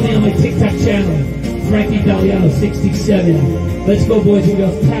follow me on my TikTok channel, Frankie Italiano 67. Let's go, boys and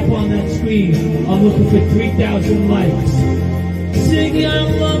girls. Tap on that screen. I'm looking for 3,000 likes. Sing your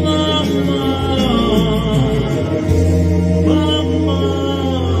mama, mama.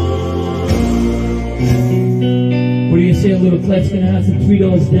 What do you say? A little clap's gonna have some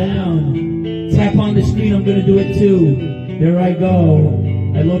 $3 down. Tap on the screen. I'm gonna do it too. There I go.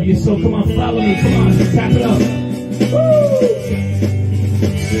 I love you so. Come on, follow me. Come on, tap it up. Woo!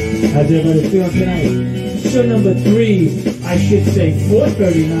 How's everybody feeling tonight? Show number 3, I should say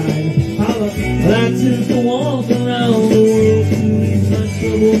 439. Holla. Well, I took a walk around the world to ease my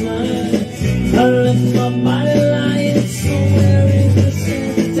troubled mind. I left my body lying somewhere in the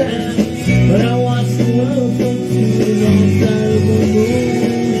summertime. But I watched the world come to the wrong side of the moon.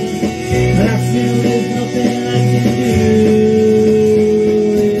 And I feel there's nothing I can do.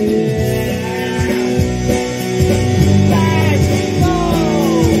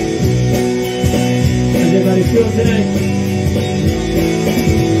 Everybody feel tonight?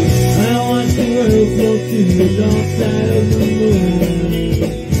 I watched the world flow to the dark side of the moon.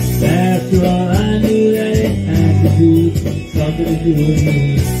 After all, I knew that it had to do something to do with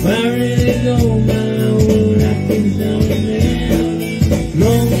me. But I really don't mind what happens down there.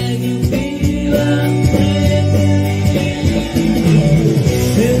 Long as you feel I'm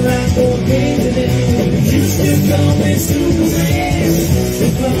if I go crazy then you still call me Superman.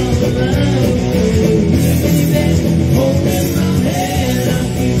 If I'm around holding my hand, I'll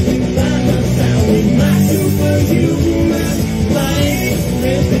keep you by my side with my superhuman light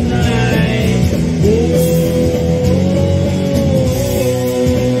every night.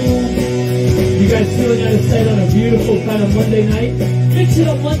 You guys feeling out of sight on a beautiful kind of Monday night? Mix it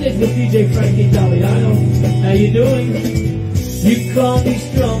up Mondays with DJ Frankie Italiano. How you doing? You call me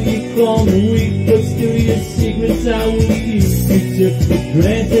strong, you call me weak, but still your secrets I will keep. You took for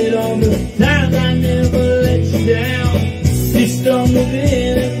granted all the times I never let you down. You stumbled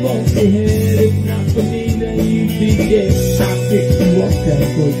in and bumped your head. If not for me, then you'd be dead. I picked you up and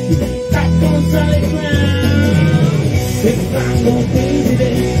put you back on solid ground. If I'm going crazy,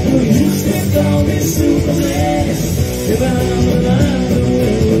 then will you still call me Superman? If I'm around the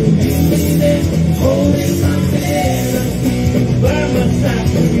world, you'll be there holding my hand. I'll keep you by my side,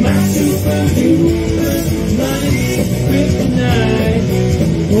 my superhuman light kryptonite.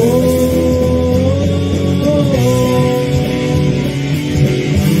 Oh.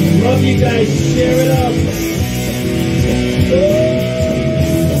 Love you guys, share it up.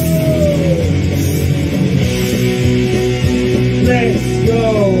 Let's go.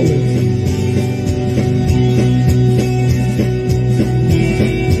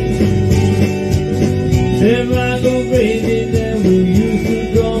 If I go crazy, then will you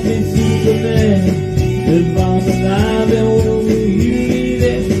still call me Superman? If I'm alive, then will you be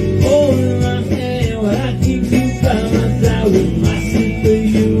there holding my hand while I keep you by my side with my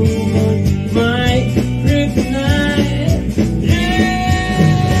superhuman might kryptonite?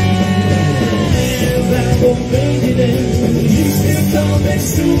 Yeah. If I go crazy, then will you still call me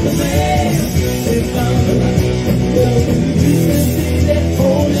Superman? If I'm alive, then will you still be there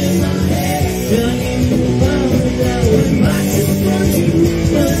holding my hand? With my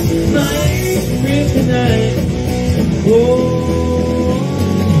superhuman light kryptonite. Oh,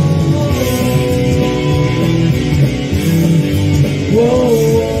 whoa,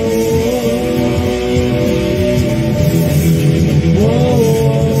 whoa,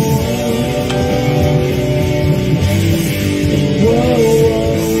 whoa,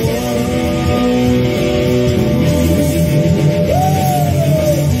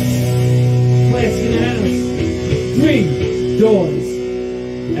 Class in the house. 3 doors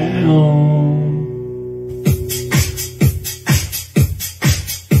down.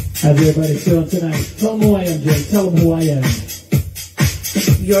 How's everybody feeling tonight? Tell them who I am, Jay. Tell them who I am.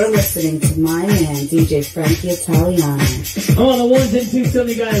 You're listening to my man, DJ Frankie Italiano. I'm on the ones and twos, telling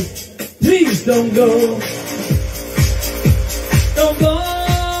you guys, please don't go. Don't go.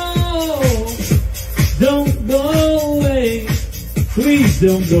 Don't go away. Please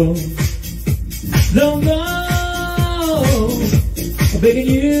don't go. Don't go. I'm begging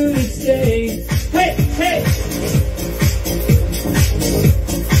you to stay. Hey, hey.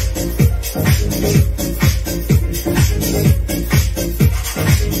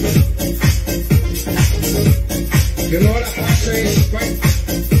 You know what I say, right?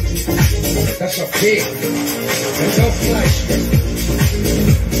 That's a pig. That's a flesh.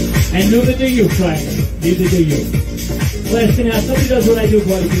 And neither do you, Frank. Neither do you. Last thing out, somebody does what I do,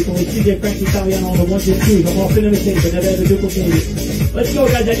 party people. It's DJ Frankie Italiano on the ones and twos. I'm off into the tape, but never ever duplicate it. Let's go,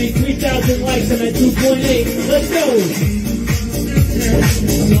 guys. I need 3,000 likes on that 2.8. Let's go.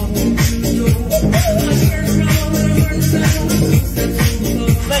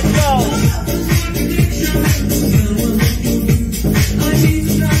 Let's go.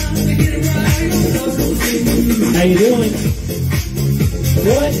 How you doing?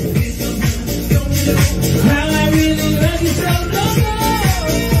 What? How I really love you so long.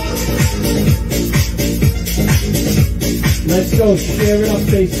 Let's go, share it on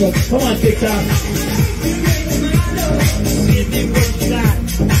Facebook. Come on, TikTok. Give me one shot.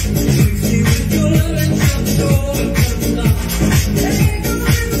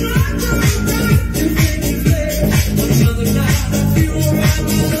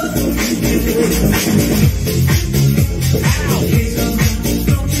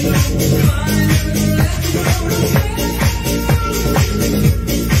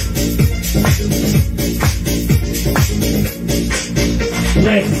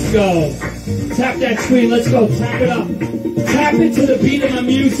 Let's go. Tap that screen. Let's go. Tap it up. Tap it to the beat of my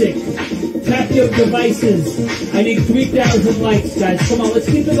music. Tap your devices. I need 3,000 likes, guys. Come on, let's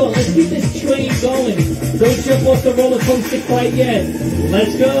keep it going. Let's keep this train going. Don't jump off the roller coaster quite yet.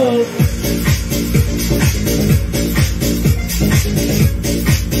 Let's go.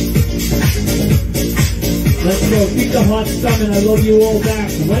 Let's go. Keep the heart coming. I love you all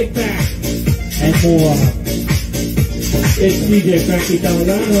back. Right back. And more. It's DJ Frankie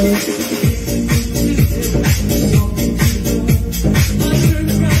Italiano.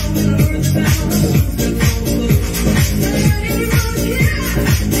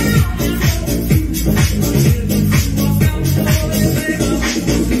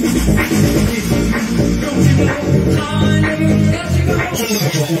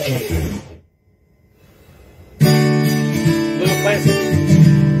 Little classic.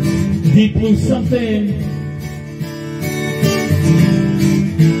 Deep blue something.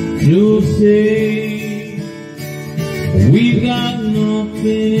 You say we've got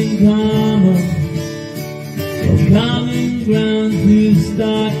nothing in common, no common ground to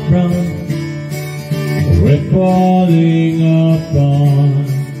start from. We're falling apart.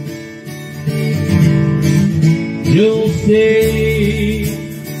 You'll say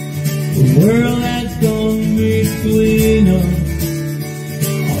the world has gone between us,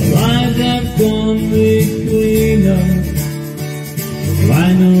 our lives have gone between us.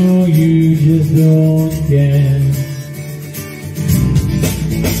 I know you just don't care.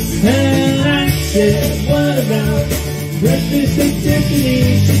 And I said, what about breakfast at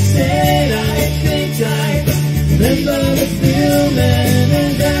Tiffany's? She said, I think I remember the film and the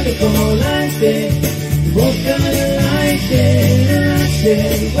radical. I said, you both kinda like it. And I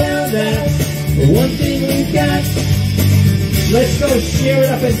said, well, that's the one thing we got. Let's go, share it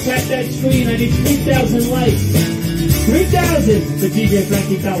up and tap that screen. I need 3,000 likes. 3,000 for DJ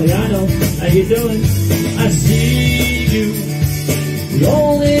Frankie Italiano. How you doing? I see you, the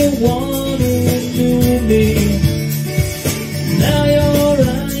only one who knew me. Now your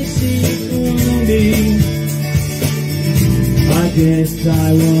eyes see through me. I guess I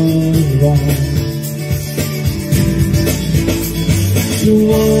was wrong. So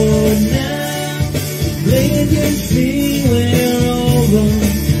now, blink and see we're over.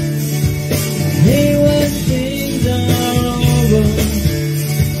 Hey, what things are over.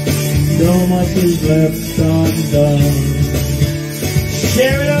 So much is left undone.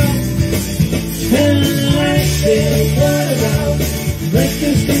 Share it up. And I said, what about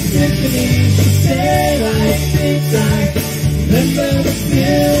breakfast at Tiffany's? She said, I think I remember the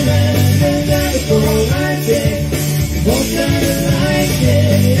film and the radical. I said, both kinda like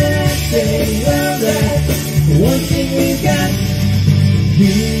it. And I said, well, that's the one thing we got.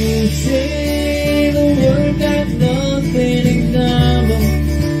 You say the word got nothing in common.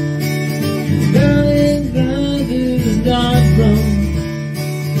 Darling, ground to start from.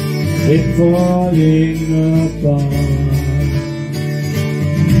 We're falling apart.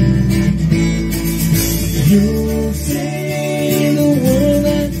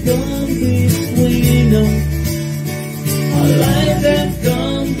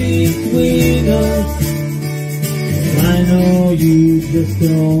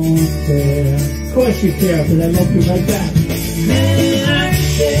 don't care. Of course you care, because I love you like that. Then I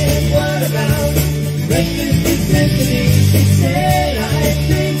said, what about breakfast at Tiffany? She said, I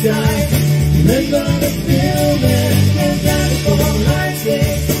think I remember the film and down the phone like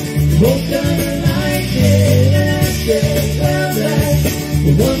it. Both gonna like it. And I said, well, that's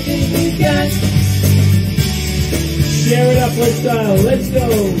the one thing we got. Share it up, let's go, let's go.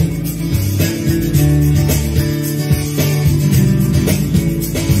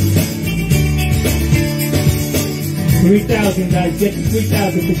 3,000 guys, get to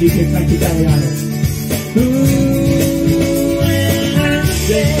 3,000 for DJ Frankie Italiano. Ooh, and I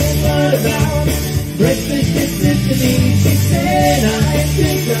said, what about breakfast at Tiffany? She said, I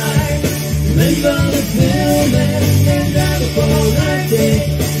think I remember the film and down the phone I did.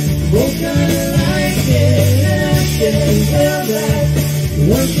 Both gonna like it, and I said, well, that's the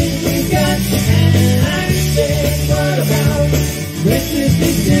one thing we got. And I said, what about breakfast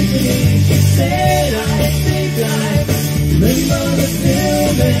at Tiffany? She said, I think I remember the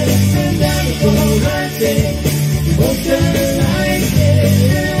film and down the phone I did. Both gonna like it,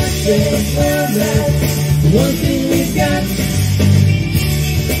 and I said, well, that's the one thing we got.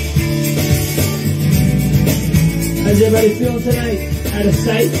 How's everybody feeling tonight? Out of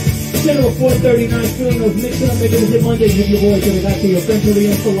sight? General 439, feeling those mixing up, making it Mondays with your boys. Coming back to your friend to the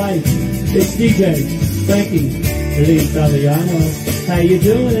end for life. It's DJ Frankie Italiano. How you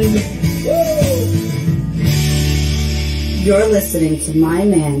doing? Woo! You're listening to my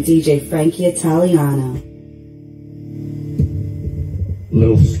man, DJ Frankie Italiano.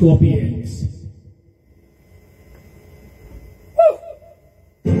 Little Scorpions. Woo!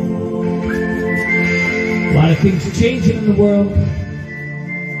 A lot of things are changing in the world.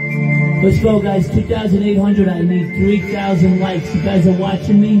 Let's go, guys. 2,800. I need 3,000 likes. You guys are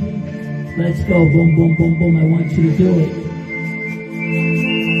watching me? Let's go. Boom, boom, boom, boom. I want you to do it.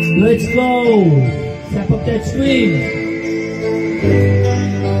 Let's go. Tap up that screen.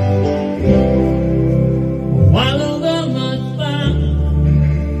 While along my farm,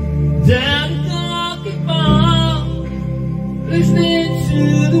 down the Rocky Farm, listening to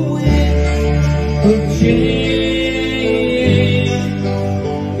the wind of change.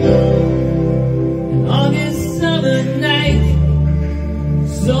 An August summer night,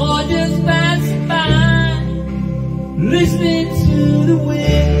 soldiers passing by, listening to the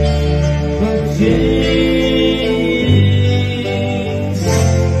wind of change.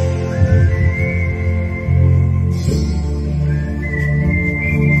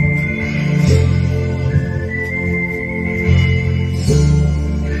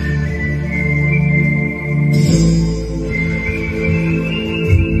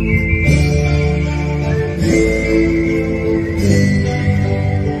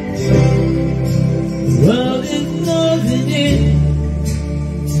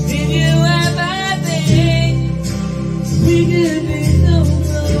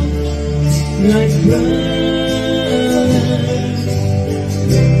 Like brothers,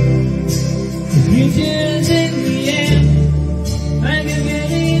 the future's in the air, I can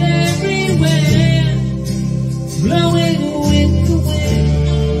feel it everywhere, blowing with the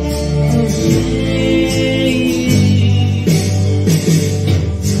wind of change.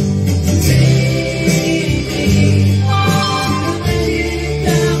 Baby, oh, lay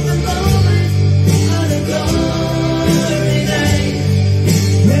down the moment on a glory night,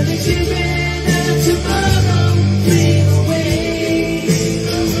 when the children tomorrow.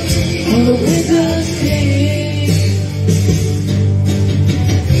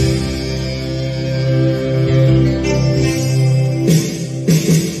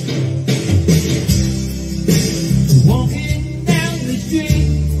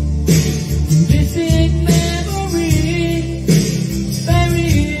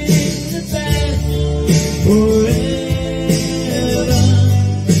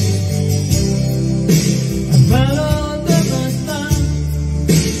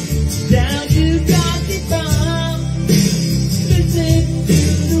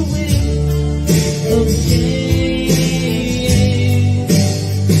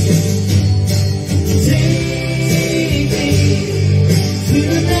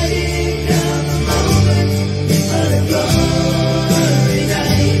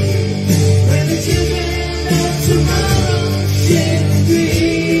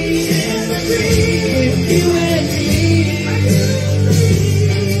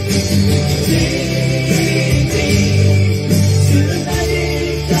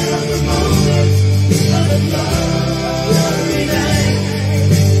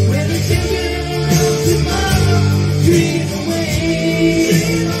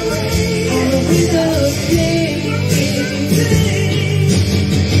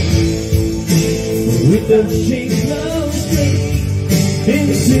 of change flows straight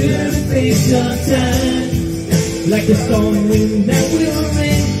into the face of time. Like the storm wind that will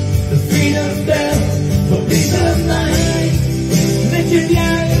ring the freedom bell for peace of mind. Let your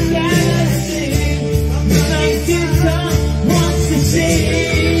dial sing, the night guitar wants to sing.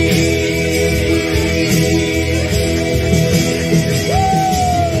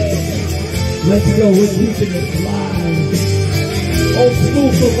 Let's go, we're keeping it live. Old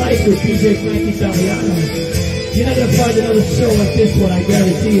school for life with DJ Frankie Italiano. You're not gonna find another show like this one, I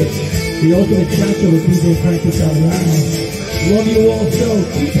guarantee it. The ultimate chapter with DJ Frankie Italiano. Love you all so,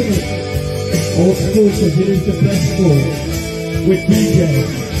 keeping it old school because it is the best school with DJ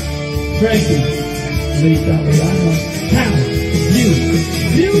Frankie Italiano. How you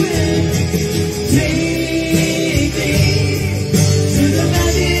do it? Take me to the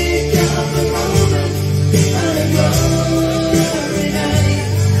magic of the moment on a glory night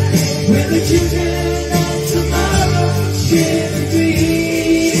when the children of tomorrow share the dream.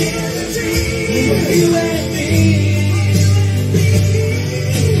 You and me,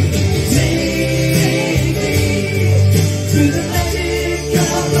 take me to the magic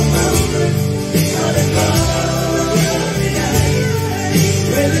of the moment on a glory night,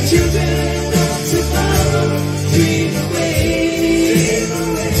 where the children of tomorrow dream away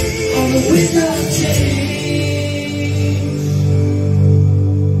on the wind of change.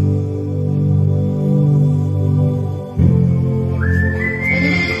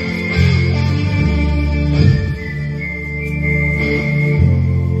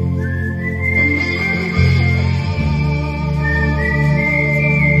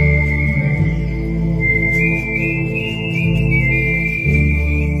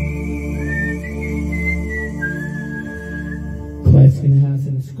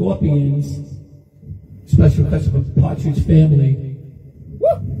 Scorpions, special request from Partridge Family.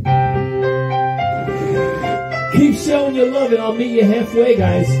 Woo! Keep showing your love and I'll meet you halfway,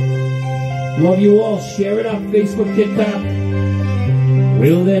 guys. Love you all. Share it up. Facebook, TikTok.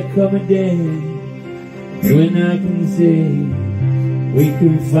 Will there come a day when I can say we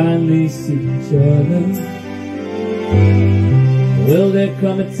can finally see each other? Will there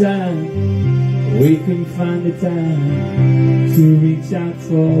come a time we can find the time to reach out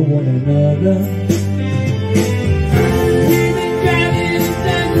for one another? We've been driving in the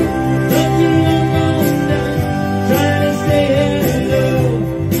desert, up to long time, trying to say hello.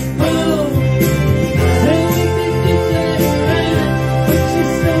 Oh, and we think this ain't right, but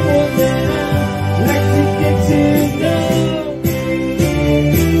she's someone that I'd like to get to know.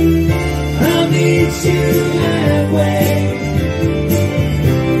 I'll meet you halfway.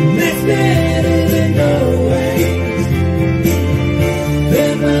 That's better than no way.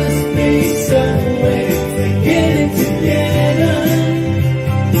 There must be some way to get it together.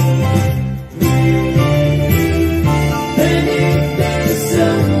 And if there's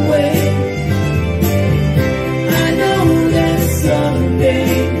some way, I know that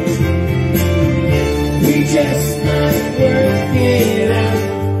someday we just might work it out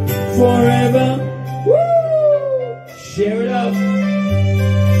forever. Woo! Share it up.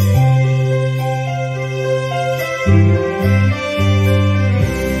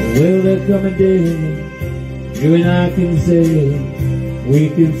 Will there come a day you and I can say we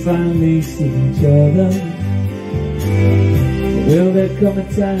can finally see each other? Will there come a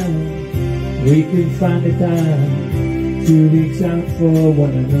time we can find the time to reach out for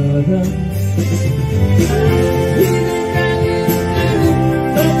one another? We've been driving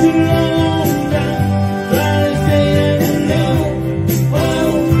up too long time, trying to say hello.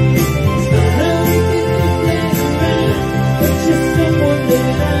 Oh, now we think this ain't right, but you're someone that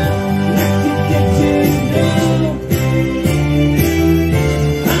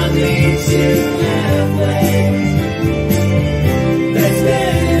I'll meet you halfway. That's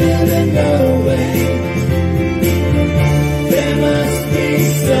better than no way. There must be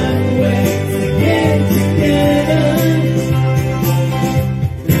some way to get together.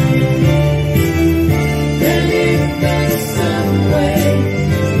 And if there's some way,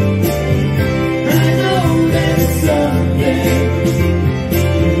 I know that someday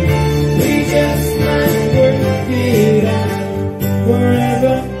we just might work it out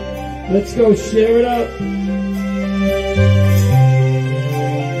forever. Let's go, share it up.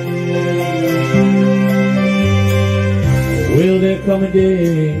 Will there come a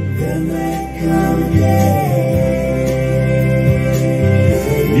day? Will there come a day?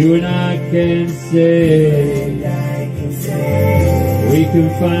 You and I can say we can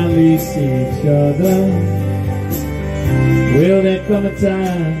finally see each other. Will there come a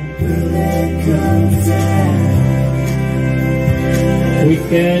time? Will there come a time? We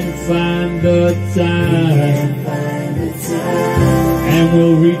can find the time, and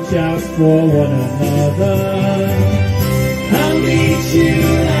we'll reach out for one another. I'll meet you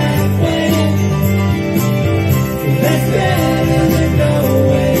halfway. That's better than no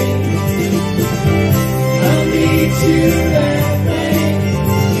way. I'll meet you halfway.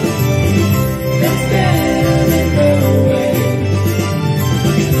 That's better than no way.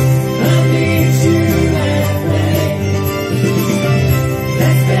 I'll meet you halfway.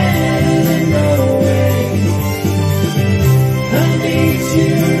 That's better than no way. I'll meet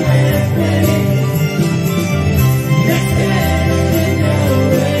you halfway. That's better than no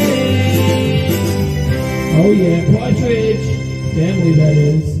way. Oh yeah, Partridge family, that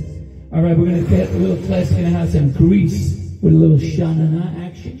is. All right, we're gonna get a little classic in the house and Grease with a little sha-na-na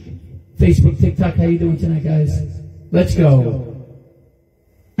action. Facebook, TikTok, how you doing tonight, guys? Let's go.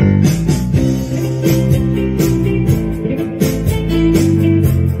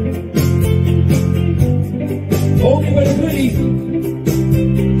 Okay, but goodie.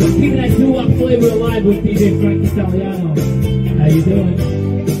 Keeping that doo-wop flavor alive with DJ Frankie Italiano. How you doing?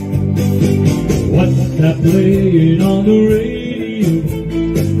 What's that playing on the radio?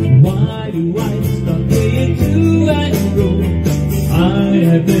 Why do I stop playing to and fro? I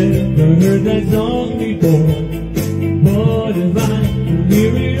have never heard that song before, but if I can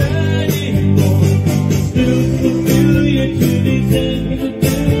hear it anymore, still familiar to these ends of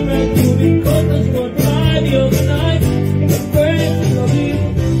the right to me, 'cause I scored by the other night. The first of you,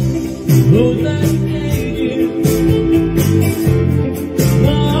 those that dated,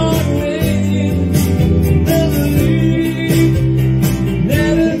 my heart racing, never leave,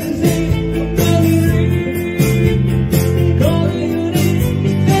 never to say, never leave, calling you in,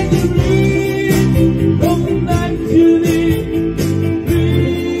 and you leave, going back to me,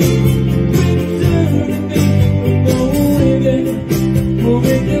 returning me, going again,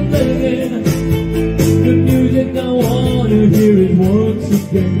 again. The music I wanna hear it once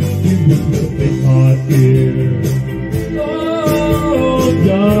again. You just make my heart hear. Oh,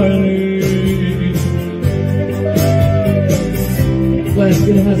 darling. Let's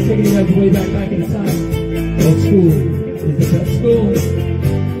get a house taking it way back in time. Old school is the best school.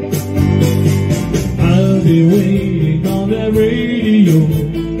 I'll be waiting on that radio.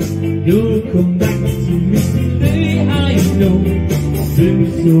 You'll come back to me someday, I know. Been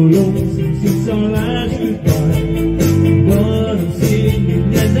so long since our last goodbye, but I'm singing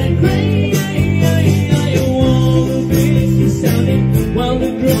as I cry. All the bass is sounding while the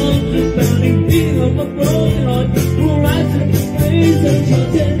drums are pounding, beating on my broken heart. Will rise to the praise of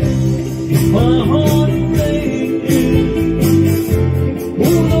chanting. My heart is raging.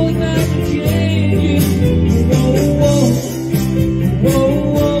 Oh, those nights are changing. Whoa, whoa, whoa,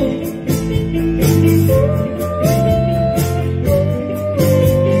 whoa.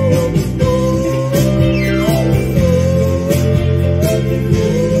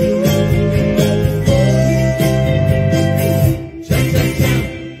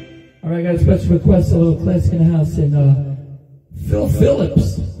 Alright, got a special request, a little classic in the house, and Phil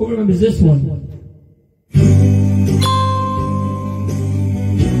Phillips. Who remembers this one?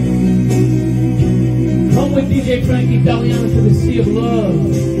 Come with DJ Frankie Italiano to the sea of love,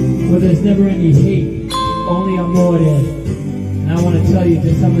 where there's never any hate, only amore. And I want to tell you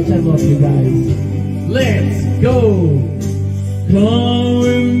just how much I love you guys. Let's go! Come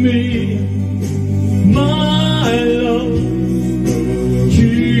with me, my love,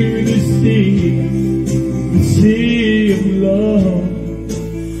 to the sea of love.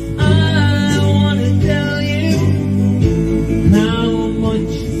 I want to tell you how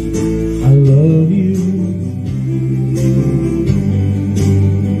much I love you.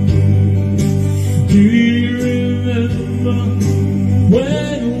 Do you remember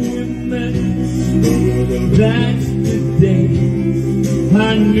when we met? That's the day I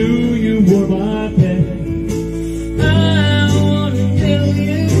knew you were my pet. I want to tell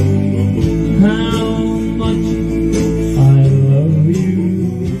you how much I love you.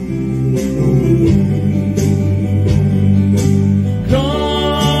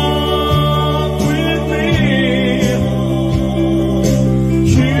 Come with me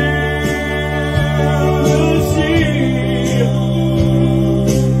to the sea of love.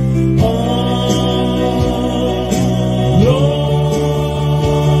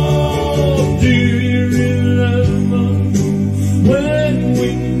 Do you remember when we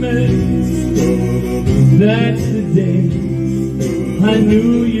met? That's the day I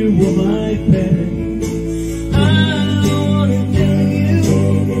knew you were my pet. I want to tell you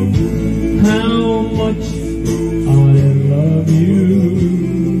how much I love you.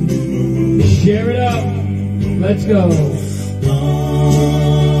 Share it up. Let's go.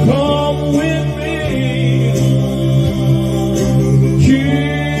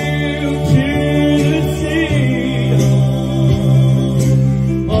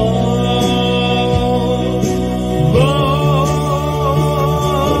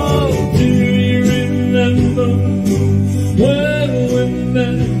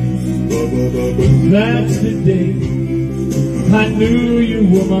 That's the day I knew you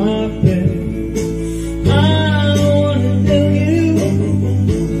were my best. I wanna tell you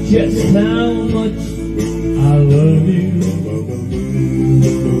just how much I love you.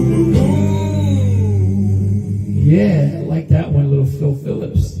 Yeah, I like that one, little Phil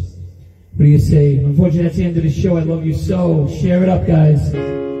Phillips. What do you say? Unfortunately, that's the end of the show. I love you so. Share it up, guys.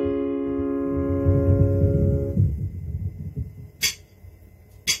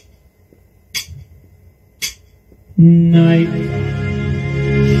 Night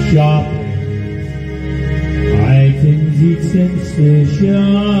shopping, items each sensation,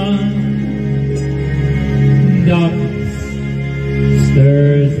 darkness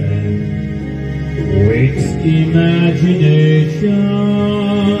stirs and wakes imagination.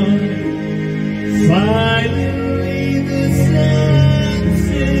 Finally the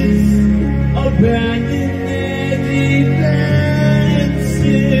senses abandon their defenses.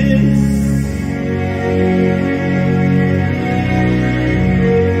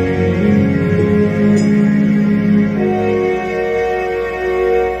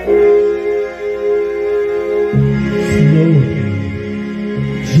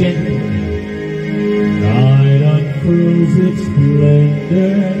 Night unfurls its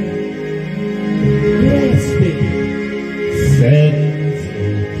splendor, grasping, sensitive,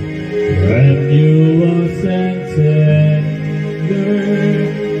 tremulous and tender.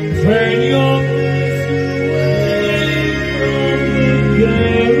 Turn your face away from the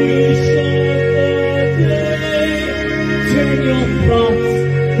garish of the day. Turn your thoughts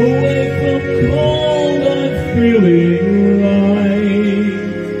away from cold, unfeeling light,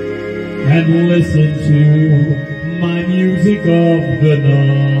 and listen to my music of the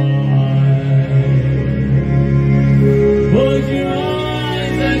night. Close your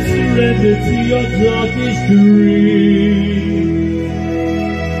eyes and surrender to your darkest dreams.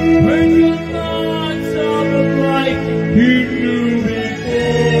 Burn your thoughts of the light you knew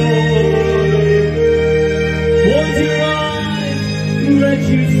before. Close your eyes, let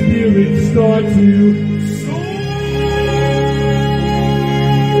your spirit start to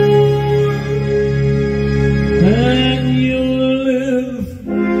and you'll live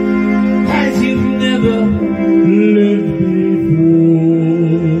as you've never lived before.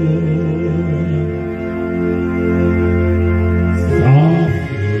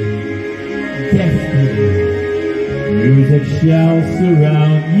 Softly, deftly, music shall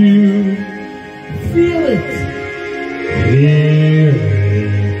surround you. Feel it, hear it,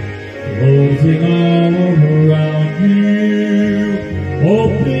 closing all around you.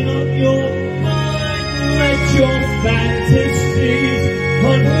 Open up your your fantasies,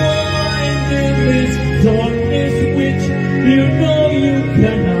 unwind in this darkness which you know you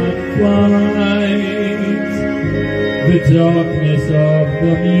cannot fight. The darkness of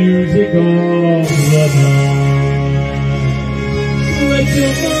the music of the night. Let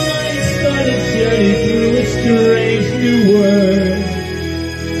your mind start a journey through a strange new world.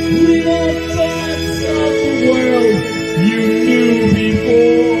 Leave all thoughts of the world you knew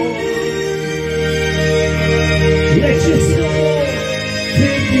before. Let your soul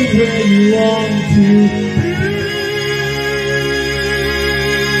take you where you long to be.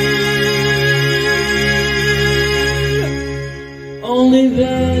 Only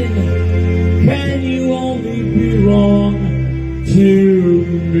then can you only belong to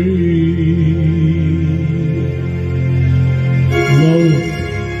me. Float,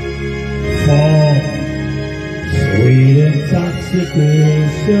 fall, sweet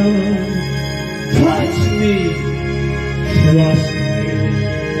intoxication. Touch me. Trust me,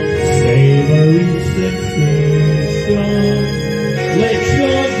 savor each sensation. Let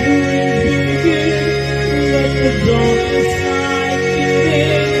your dreams begin. Let the darkness night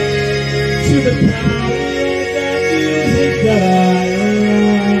begin. To the power of that music that I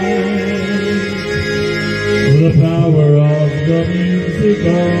write. The power of the music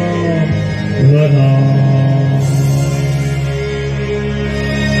of the night.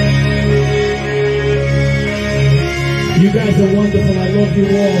 You guys are wonderful. I love you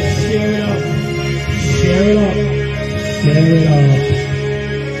all. Share it up. Share it up. Share it up.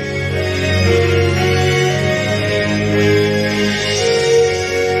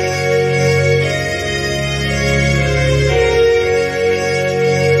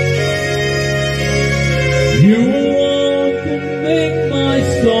 You alone can make my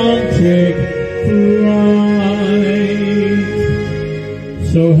song take flight.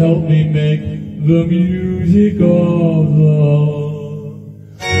 So help me make the music of the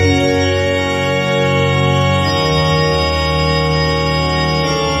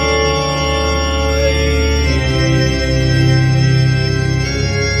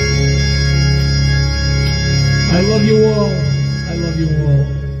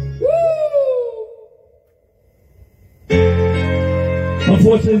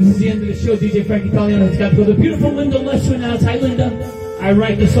Unfortunately, this is the end of the show. DJ Frankie Italiano has got to go. The beautiful Linda Lester now. Hi, Linda. I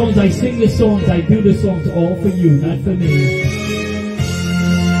write the songs, I sing the songs, I do the songs all for you, not for me.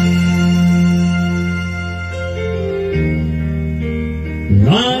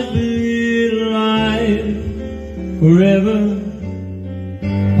 I've been alive forever.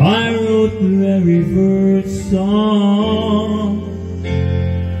 I wrote the very first song.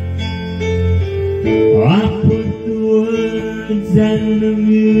 I put the words and the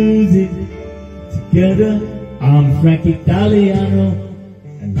music together. I'm Frankie Italiano,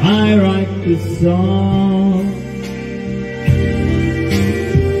 and I write the song.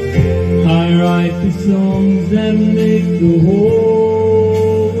 I write the songs that make the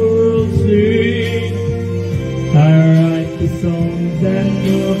whole world sing. I write the songs that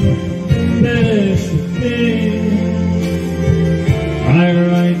know the best thing. I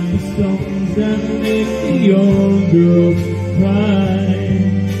write the songs that make the young girls cry.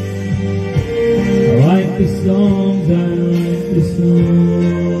 I write the songs, I write the songs.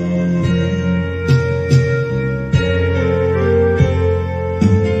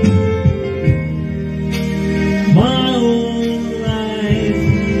 My whole life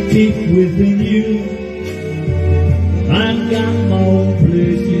deep within you. I've got my own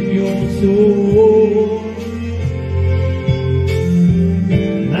place in your soul.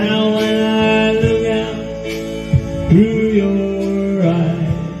 Now when I look out through your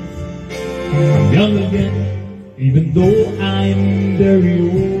eyes, I'm young again, even though I'm very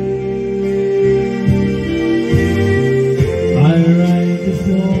old. I write the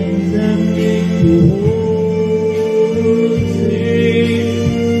songs that make the whole world sing.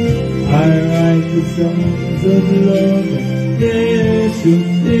 I write the songs of love and special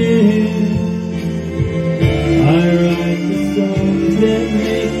things. I write the songs that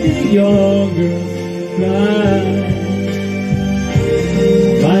make the young girls cry.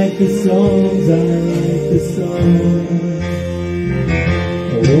 Write the songs, I write the songs.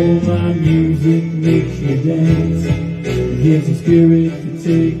 Oh, my music makes you dance. It gives you spirit to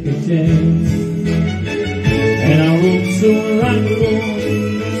take a chance. And I wrote so rock and roll,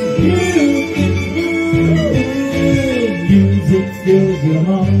 you can move. Music fills your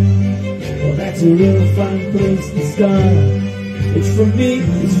heart. Well, that's a real fine place to start. It's for me,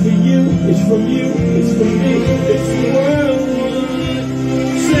 it's for you, it's from you, it's for me, it's the world.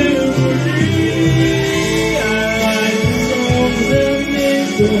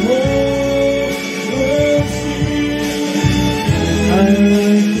 The whole world sing. I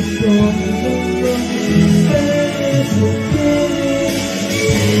write the songs of love and special things.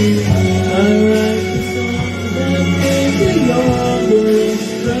 I write the songs that make the young girls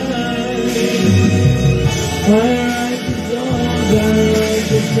cry. I write the songs, I write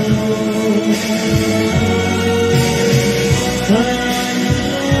the songs. I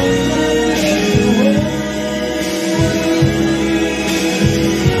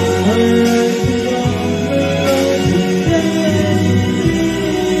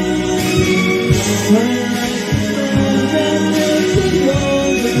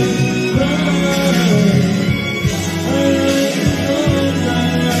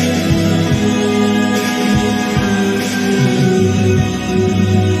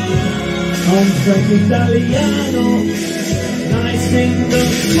I'm Frankie Italiano, and I sing the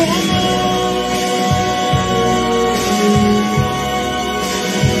song.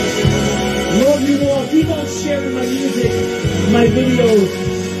 Love you all. Keep on sharing my music, my videos,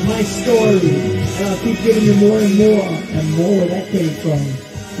 my story, and I'll keep giving you more and more where that came from.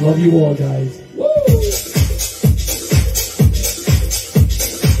 Love you all, guys. Woo!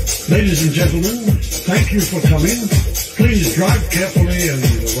 Ladies and gentlemen, thank you for coming. Please drive carefully and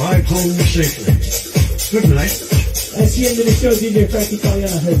arrive home safely. Good night. That's the end of the show. DJ Frankie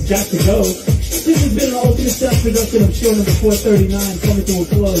Italiano has got to go. This has been an ultimate self-production of show number 439 coming to a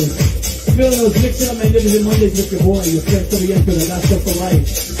close. Feeling those mixing up my Division Mondays with your boy, your friend Toby Enter, the Got Stuff for Life.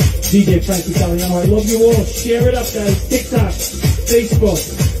 DJ Frankie Italiano. I love you all. Share it up, guys. TikTok, Facebook.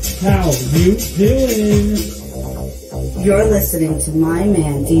 How you doing? You're listening to my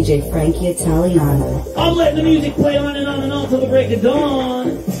man, DJ Frankie Italiano. I'm letting the music play on and on and on till the break of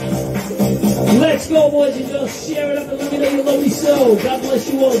dawn. Let's go, boys and girls. Share it up and let me know you love me so. God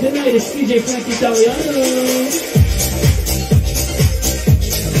bless you all. Good night. It's DJ Frankie Italiano.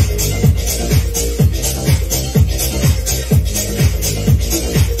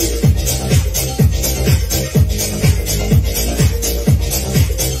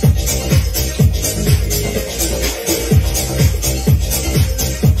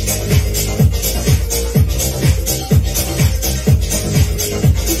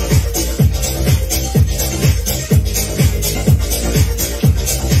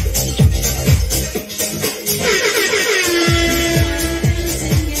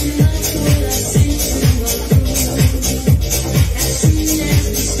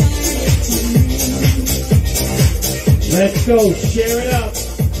 Let's go. Share it up.